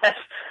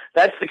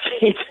 That's the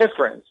key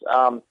difference.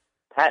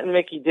 Pat and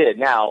Mickey did.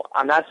 Now,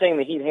 I'm not saying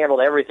that he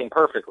handled everything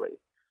perfectly,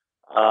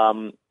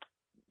 but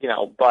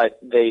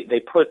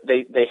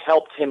they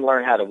helped him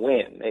learn how to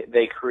win.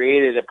 They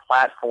created a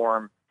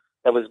platform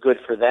that was good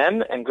for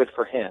them and good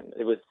for him.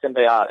 It was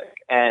symbiotic.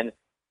 And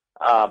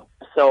what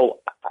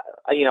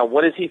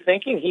is he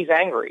thinking? He's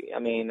angry. I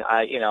mean,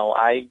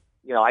 I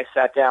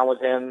sat down with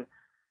him,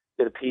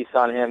 did a piece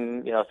on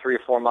him, 3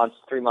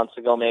 months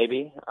ago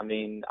maybe. I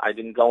mean, I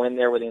didn't go in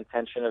there with the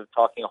intention of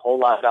talking a whole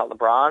lot about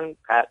LeBron.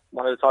 Pat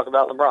wanted to talk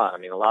about LeBron. I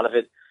mean, a lot of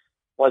it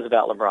was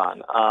about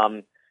LeBron.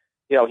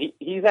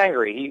 He's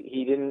angry.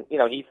 He didn't,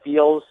 he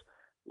feels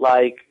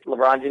like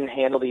LeBron didn't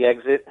handle the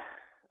exit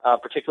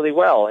particularly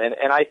well.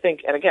 And I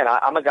think, and again,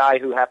 I'm a guy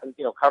who happens,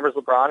 covers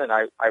LeBron, and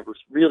I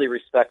really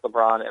respect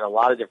LeBron in a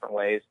lot of different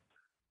ways,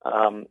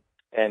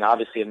 and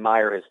obviously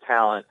admire his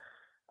talent.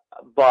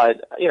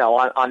 But,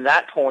 on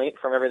that point,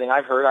 from everything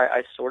I've heard,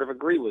 I sort of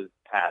agree with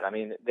Pat. I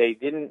mean, they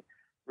didn't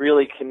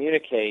really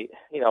communicate.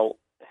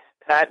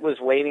 Pat was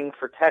waiting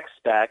for texts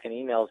back and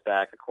emails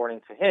back,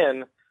 according to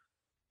him,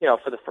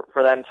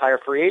 for that entire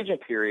free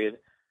agent period,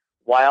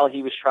 while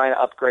he was trying to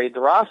upgrade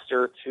the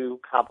roster to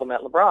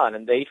complement LeBron.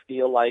 And they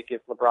feel like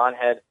if LeBron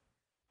had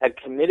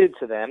committed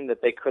to them,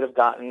 that they could have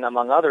gotten,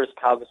 among others,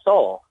 Pau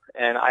Gasol.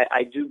 And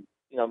I do,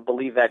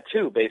 believe that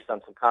too, based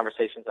on some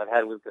conversations I've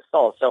had with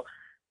Gasol. So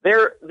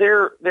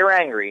they're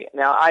angry.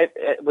 Now,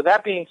 with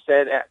that being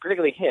said,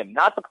 particularly him,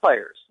 not the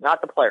players.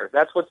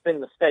 That's what's been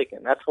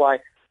mistaken. That's why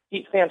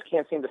Heat fans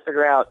can't seem to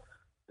figure out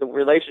the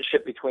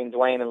relationship between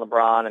Dwayne and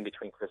LeBron, and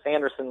between Chris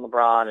Anderson and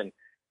LeBron, and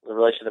the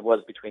relationship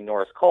was between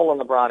Norris Cole and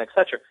LeBron,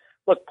 etc.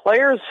 Look,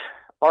 players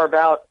are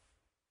about,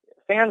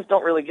 fans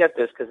don't really get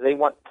this because they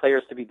want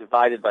players to be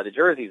divided by the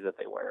jerseys that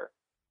they wear.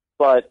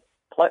 But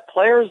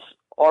players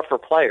are for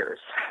players,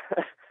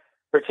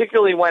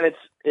 particularly when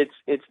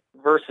it's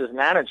versus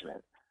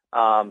management,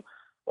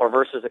 or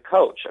versus a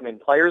coach. I mean,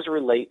 players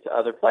relate to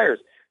other players.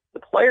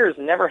 The players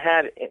never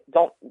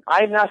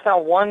I've not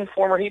found one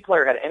former Heat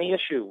player had any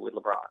issue with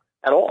LeBron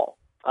at all,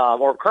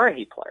 or current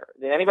Heat player.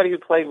 Anybody who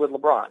played with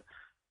LeBron.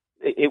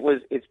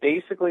 It's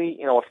basically,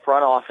 a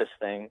front office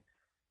thing,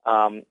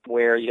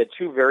 where you had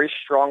two very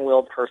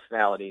strong-willed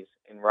personalities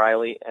in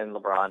Riley and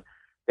LeBron.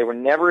 They were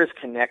never as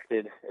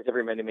connected as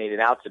everybody made it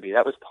out to be.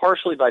 That was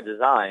partially by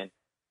design,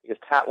 because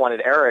Pat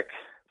wanted Eric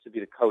to be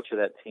the coach of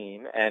that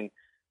team and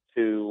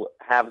to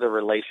have the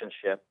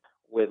relationship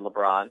with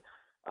LeBron.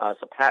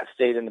 So Pat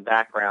stayed in the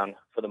background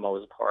for the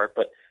most part,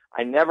 but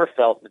I never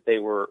felt that they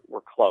were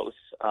close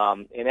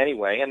in any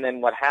way. And then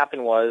what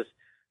happened was,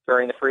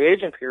 during the free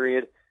agent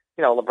period,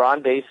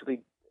 LeBron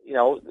basically,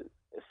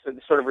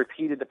 sort of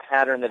repeated the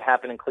pattern that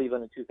happened in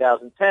Cleveland in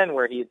 2010,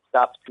 where he had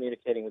stopped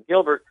communicating with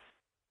Gilbert.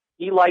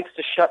 He likes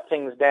to shut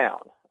things down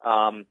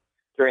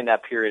during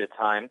that period of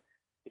time.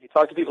 If you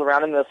talk to people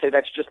around him, they'll say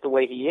that's just the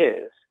way he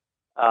is,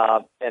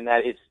 and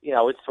that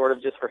it's sort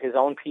of just for his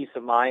own peace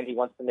of mind. He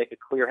wants to make a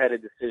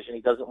clear-headed decision.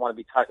 He doesn't want to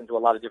be talking to a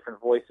lot of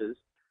different voices,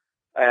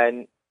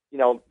 and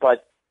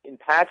but in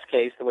Pat's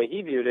case, the way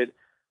he viewed it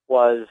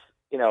was,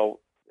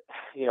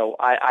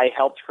 I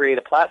helped create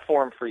a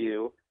platform for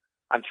you.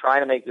 I'm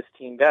trying to make this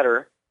team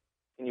better.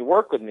 Can you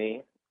work with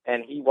me?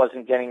 and he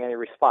wasn't getting any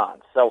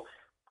response. So,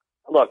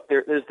 look,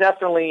 there's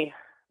definitely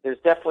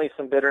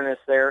some bitterness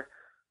there.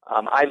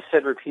 I've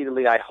said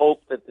repeatedly, I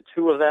hope that the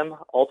two of them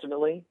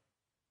ultimately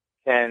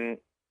can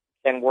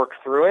work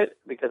through it,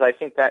 because I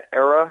think that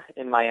era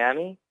in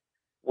Miami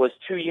was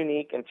too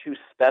unique and too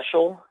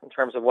special in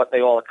terms of what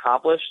they all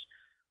accomplished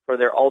for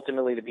there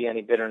ultimately to be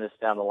any bitterness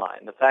down the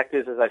line. The fact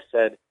is, as I've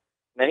said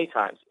many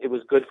times, it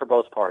was good for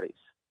both parties,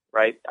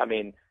 right? I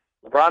mean,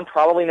 LeBron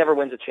probably never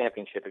wins a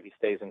championship if he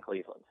stays in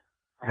Cleveland.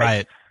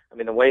 Right. I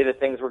mean, the way that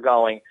things were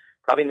going,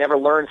 probably never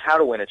learns how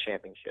to win a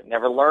championship,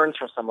 never learns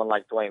from someone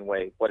like Dwayne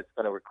Wade what it's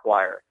going to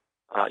require.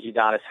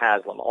 Udonis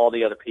Haslem, all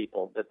the other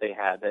people that they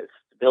had, the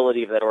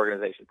stability of that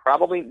organization,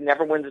 probably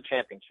never wins a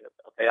championship.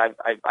 Okay,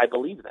 I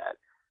believe that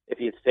if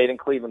he had stayed in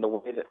Cleveland the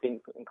way that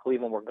things in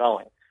Cleveland were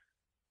going.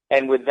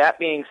 And with that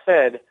being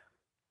said,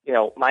 you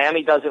know,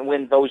 Miami doesn't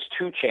win those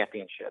two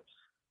championships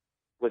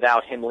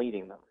without him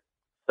leading them.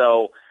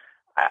 So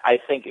I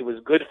think it was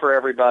good for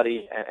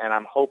everybody, and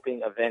I'm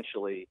hoping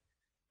eventually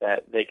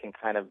that they can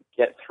kind of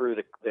get through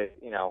the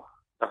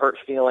hurt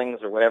feelings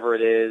or whatever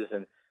it is,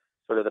 and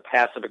sort of the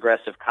passive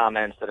aggressive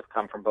comments that have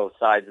come from both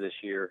sides this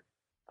year,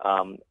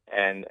 and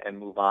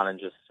move on and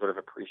just sort of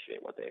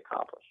appreciate what they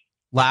accomplished.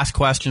 Last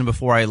question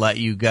before I let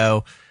you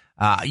go.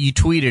 You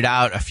tweeted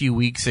out a few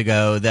weeks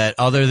ago that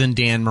other than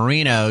Dan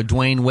Marino,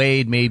 Dwayne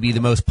Wade may be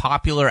the most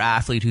popular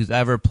athlete who's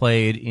ever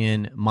played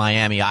in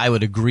Miami. I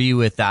would agree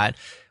with that.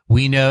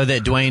 We know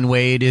that Dwayne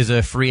Wade is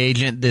a free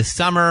agent this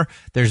summer.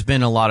 There's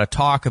been a lot of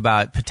talk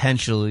about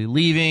potentially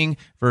leaving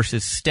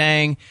versus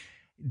staying.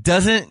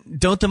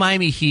 Don't the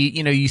Miami Heat,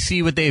 you know, you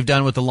see what they've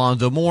done with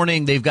Alonzo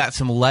Mourning. They've got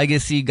some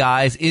legacy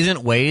guys.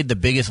 Isn't Wade the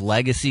biggest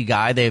legacy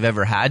guy they've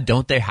ever had?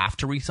 Don't they have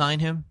to re-sign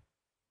him?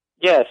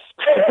 Yes.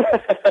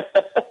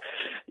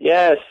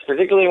 Yes,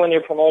 particularly when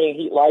you're promoting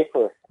Heat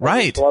Lifer.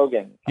 Right.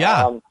 Slogan.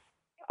 Yeah.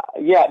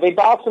 Yeah, they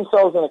boxed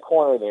themselves in a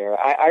corner there.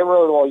 I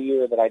wrote all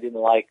year that I didn't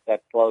like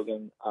that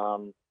slogan.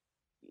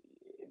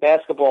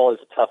 Basketball is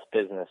a tough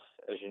business,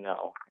 as you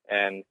know.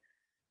 And,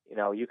 you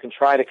know, you can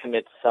try to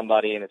commit to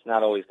somebody, and it's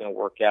not always going to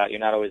work out.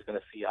 You're not always going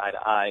to see eye to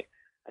eye.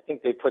 I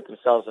think they put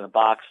themselves in a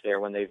box there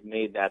when they've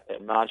made that their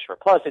mantra.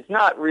 Plus, it's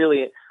not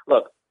really –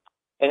 look,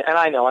 and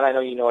I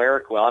know you know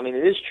Eric well. I mean,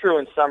 it is true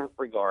in some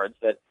regards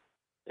that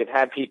they've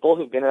had people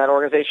who've been in that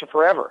organization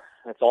forever.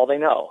 That's all they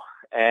know.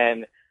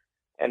 And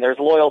there's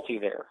loyalty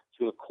there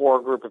to a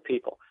core group of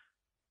people.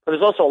 But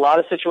there's also a lot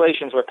of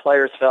situations where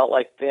players felt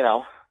like, you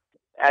know,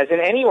 as in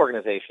any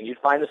organization, you'd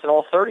find this in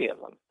all 30 of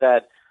them,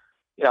 that,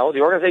 you know,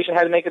 the organization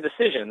had to make a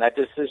decision. That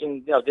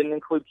decision, you know, didn't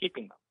include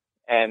keeping them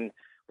and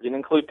didn't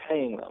include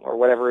paying them or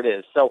whatever it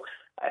is. So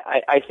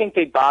I think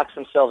they boxed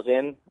themselves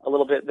in a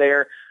little bit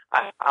there.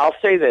 I'll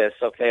say this,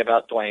 okay,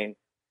 about Dwayne.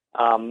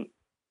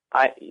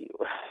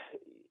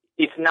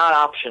 It's not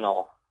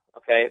optional,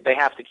 okay? They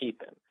have to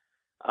keep him.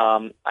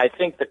 I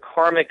think the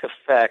karmic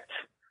effect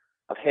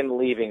of him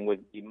leaving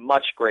would be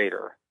much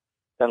greater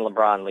than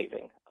LeBron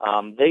leaving.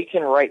 They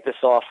can write this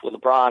off with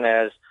LeBron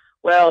as,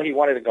 well, he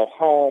wanted to go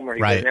home or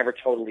he was never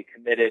totally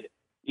committed.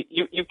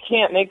 You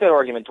can't make that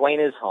argument.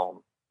 Dwayne is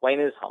home.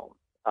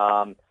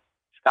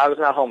 Chicago's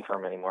not home for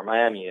him anymore.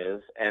 Miami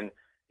is. And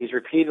he's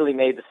repeatedly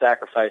made the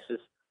sacrifices.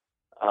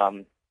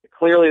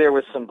 Clearly there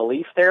was some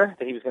belief there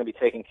that he was going to be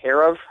taken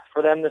care of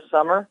for them this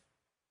summer.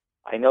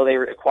 I know they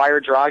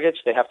acquired Dragic.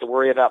 They have to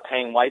worry about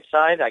paying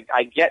Whiteside.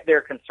 I get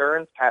their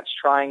concerns. Pat's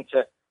trying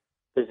to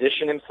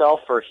position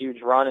himself for a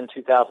huge run in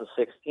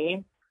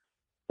 2016.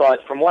 But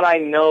from what I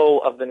know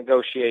of the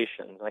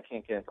negotiations, I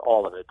can't get into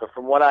all of it, but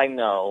from what I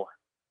know,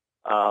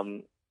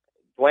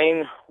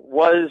 Dwayne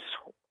was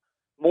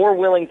more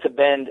willing to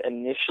bend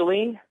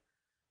initially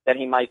than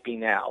he might be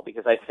now,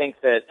 because I think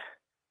that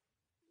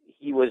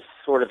he was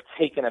sort of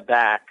taken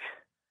aback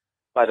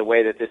by the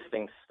way that this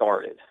thing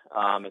started.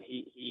 And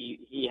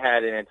he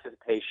had an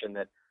anticipation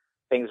that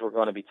things were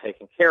going to be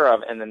taken care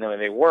of, and then when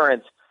they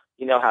weren't,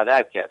 you know how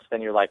that gets.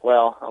 Then you're like,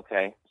 well,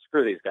 okay,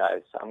 screw these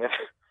guys. I'm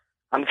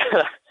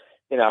gonna,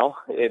 you know,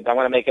 I'm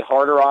gonna make it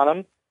harder on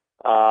them,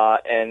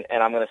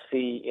 and I'm gonna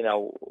see, you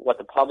know, what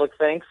the public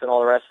thinks and all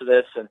the rest of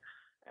this, and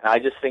I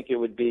just think it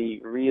would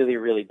be really,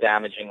 really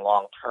damaging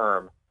long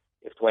term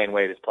if Dwayne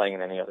Wade is playing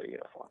in any other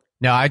uniform.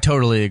 No, I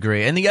totally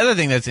agree. And the other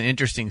thing that's an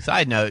interesting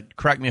side note,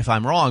 correct me if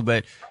I'm wrong,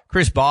 but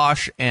Chris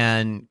Bosh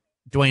and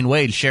Dwayne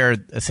Wade share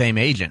the same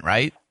agent,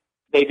 right?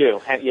 They do.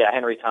 Yeah,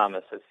 Henry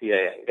Thomas at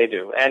CAA. They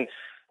do. And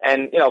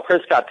you know,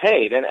 Chris got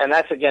paid. And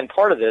that's, again,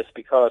 part of this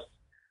because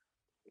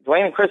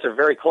Dwayne and Chris are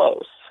very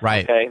close.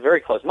 Right. Okay,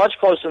 very close. Much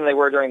closer than they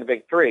were during the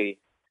Big Three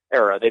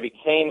era. They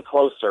became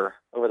closer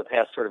over the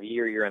past sort of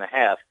year and a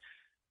half.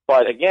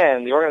 But,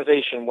 again, the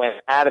organization went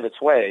out of its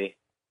way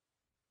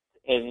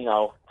in, you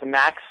know, to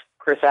max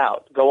Chris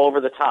out, go over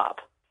the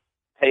top,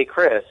 pay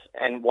Chris,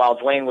 and while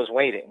Dwayne was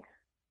waiting.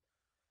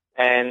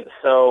 And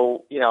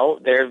so, you know,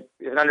 there's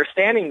an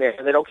understanding there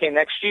that, okay,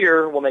 next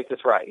year we'll make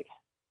this right.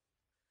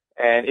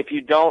 And if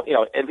you don't, you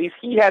know, at least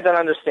he had that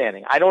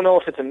understanding. I don't know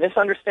if it's a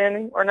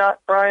misunderstanding or not,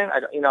 Brian.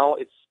 You know,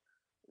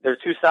 there are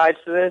two sides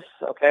to this,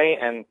 okay,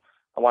 and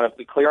I want to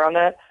be clear on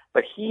that.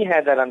 But he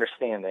had that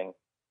understanding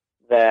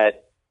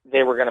that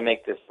they were going to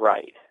make this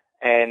right.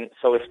 And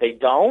so if they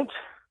don't,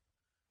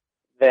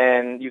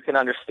 then you can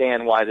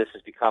understand why this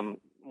has become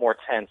more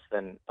tense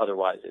than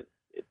otherwise it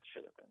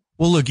should have been.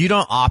 Well, look, you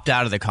don't opt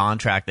out of the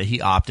contract that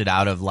he opted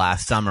out of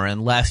last summer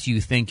unless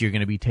you think you're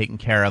going to be taken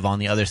care of on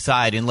the other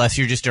side, unless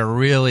you're just a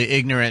really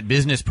ignorant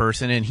business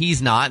person, and he's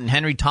not, and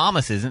Henry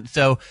Thomas isn't.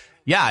 So,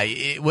 yeah,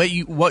 what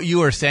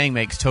you are saying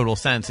makes total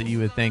sense, that you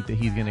would think that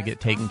he's going to get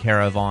taken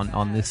care of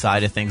on this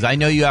side of things. I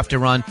know you have to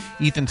run.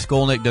 Ethan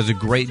Skolnick does a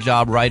great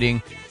job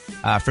writing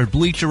for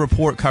Bleacher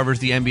Report, covers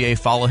the NBA.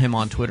 Follow him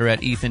on Twitter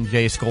at Ethan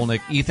J. Skolnick.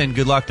 Ethan,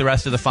 good luck the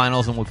rest of the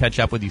finals, and we'll catch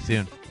up with you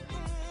soon.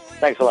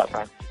 Thanks a lot,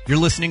 Brian. You're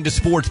listening to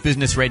Sports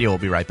Business Radio. We'll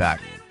be right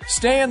back.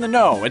 Stay in the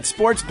know at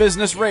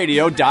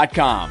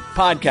sportsbusinessradio.com.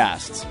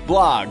 Podcasts,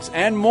 blogs,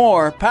 and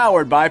more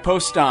powered by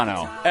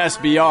Postano.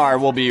 SBR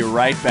will be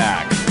right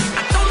back.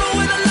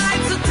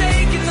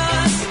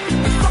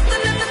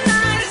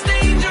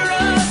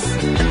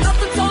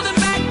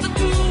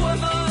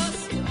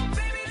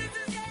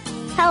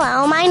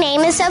 Hello, my name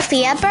is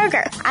Sophia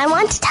Berger. I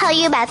want to tell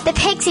you about the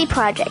Pixie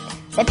Project.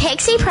 The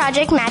Pixie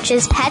Project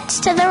matches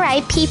pets to the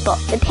right people.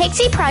 The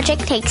Pixie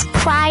Project takes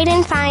pride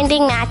in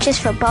finding matches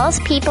for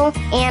both people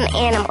and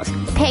animals.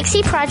 The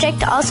Pixie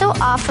Project also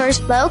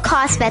offers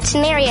low-cost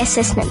veterinary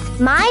assistance.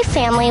 My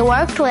family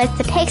worked with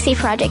the Pixie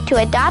Project to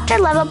adopt our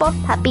lovable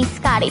puppy,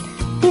 Scotty.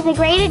 He's a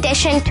great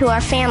addition to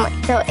our family.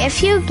 So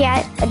if you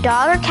get a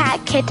dog or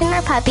cat, kitten,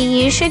 or puppy,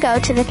 you should go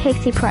to the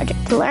Pixie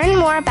Project. To learn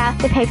more about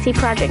the Pixie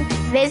Project,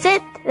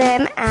 visit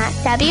them at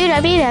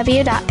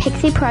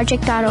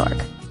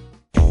www.pixieproject.org.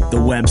 The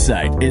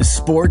website is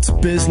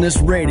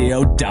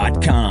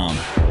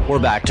sportsbusinessradio.com. We're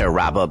back to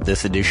wrap up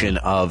this edition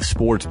of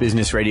Sports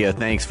Business Radio.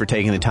 Thanks for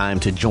taking the time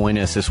to join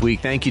us this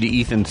week. Thank you to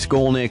Ethan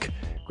Skolnick.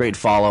 Great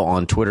follow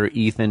on Twitter,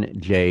 Ethan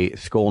J.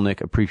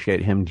 Skolnick.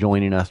 Appreciate him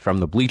joining us from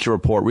the Bleacher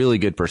Report. Really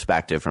good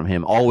perspective from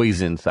him.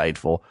 Always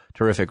insightful.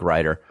 Terrific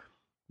writer.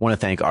 Want to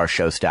thank our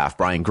show staff,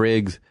 Brian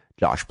Griggs,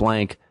 Josh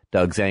Blank,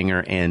 Doug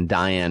Zanger, and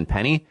Diane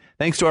Penny.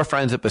 Thanks to our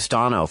friends at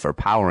Postano for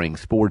powering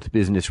Sports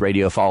Business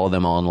Radio. Follow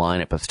them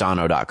online at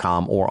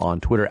Postano.com or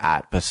on Twitter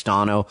at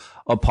Postano.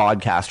 A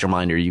podcast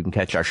reminder, you can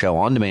catch our show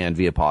on demand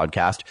via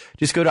podcast.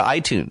 Just go to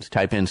iTunes,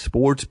 type in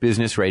Sports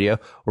Business Radio.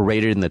 We're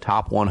rated in the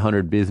top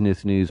 100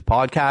 business news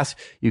podcasts.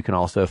 You can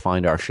also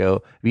find our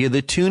show via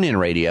the TuneIn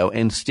Radio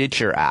and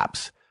Stitcher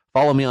apps.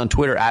 Follow me on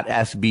Twitter at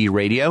SB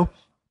Radio.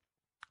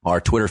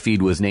 Our Twitter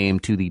feed was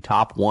named to the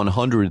top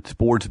 100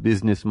 sports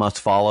business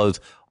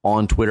must-follows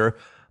on Twitter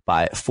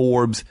by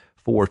Forbes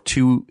for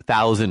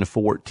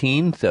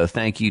 2014. So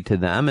thank you to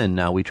them.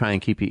 And we try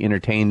and keep you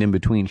entertained in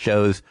between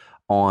shows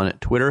on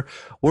Twitter.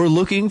 We're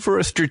looking for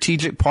a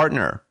strategic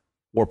partner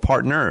or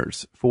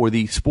partners for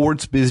the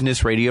Sports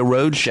Business Radio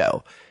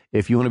Roadshow.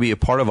 If you want to be a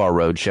part of our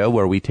roadshow,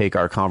 where we take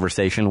our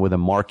conversation with a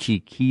marquee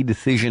key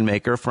decision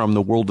maker from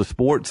the world of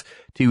sports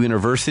to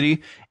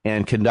university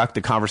and conduct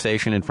the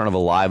conversation in front of a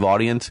live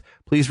audience,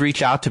 please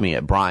reach out to me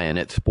at Brian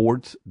at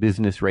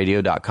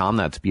sportsbusinessradio.com.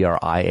 That's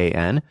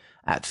BRIAN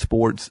at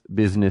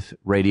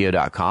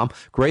sportsbusinessradio.com.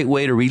 Great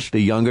way to reach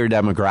the younger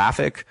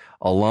demographic,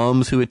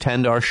 alums who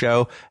attend our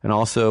show, and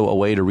also a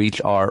way to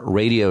reach our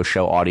radio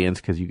show audience,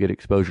 because you get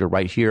exposure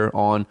right here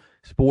on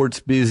Sports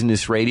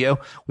Business Radio.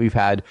 We've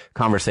had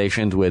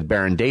conversations with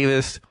Baron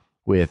Davis,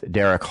 with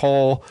Derek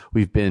Hall.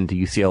 We've been to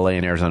UCLA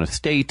and Arizona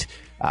State.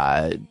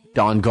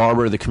 Don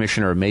Garber, the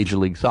commissioner of Major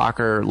League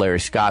Soccer.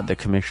 Larry Scott, the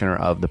commissioner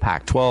of the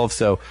Pac-12.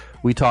 So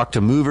we talk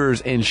to movers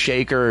and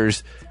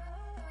shakers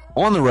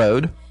on the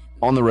road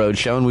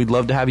show, and we'd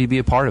love to have you be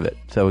a part of it.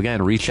 So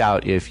again, reach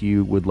out if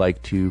you would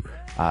like to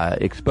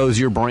expose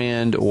your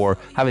brand or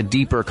have a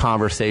deeper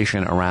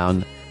conversation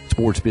around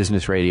Sports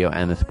Business Radio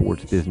and the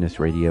Sports Business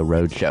Radio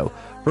Roadshow.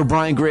 For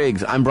Brian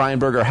Griggs, I'm Brian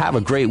Berger. Have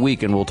a great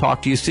week, and we'll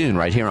talk to you soon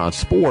right here on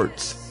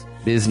Sports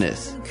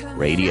Business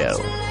Radio.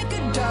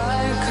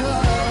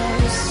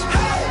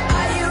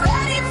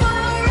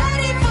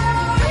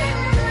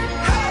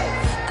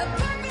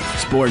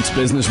 Sports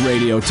Business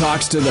Radio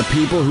talks to the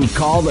people who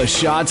call the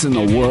shots in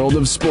the world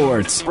of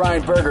sports.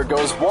 Brian Berger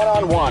goes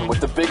one-on-one with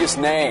the biggest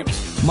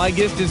names. My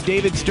guest is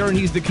David Stern.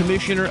 He's the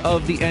commissioner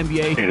of the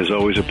NBA. It is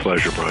always a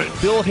pleasure, Brian.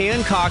 Bill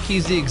Hancock,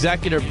 he's the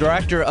executive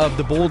director of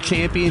the Bowl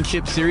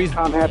Championship Series.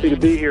 I'm happy to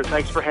be here.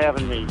 Thanks for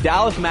having me.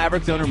 Dallas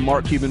Mavericks owner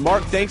Mark Cuban.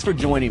 Mark, thanks for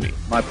joining me.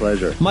 My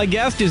pleasure. My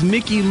guest is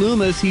Mickey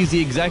Loomis. He's the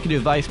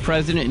executive vice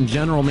president and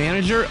general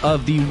manager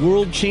of the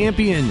world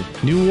champion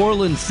New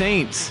Orleans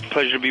Saints.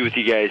 Pleasure to be with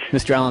you guys.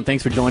 Mr. Allen,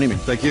 thanks for joining me.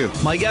 Thank you.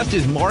 My guest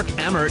is Mark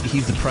Emmert.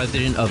 He's the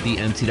president of the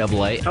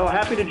NCAA. Oh,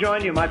 happy to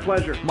join you. My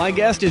pleasure. My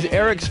guest is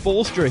Eric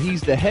Spoelstra.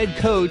 He's the head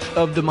coach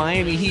of the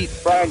Miami Heat.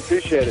 Brian,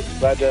 appreciate it.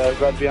 Glad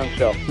to be on the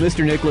show.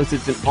 Mr. Nicholas,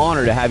 it's an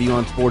honor to have you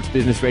on Sports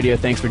Business Radio.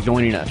 Thanks for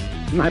joining us.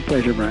 My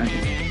pleasure, Brian.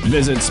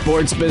 Visit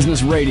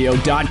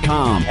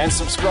sportsbusinessradio.com And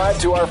subscribe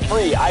to our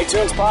free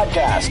iTunes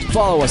podcast.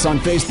 Follow us on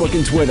Facebook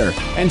and Twitter,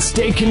 and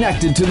stay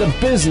connected to the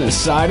business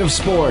side of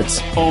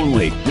sports,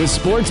 only with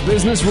Sports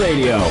Business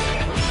Radio.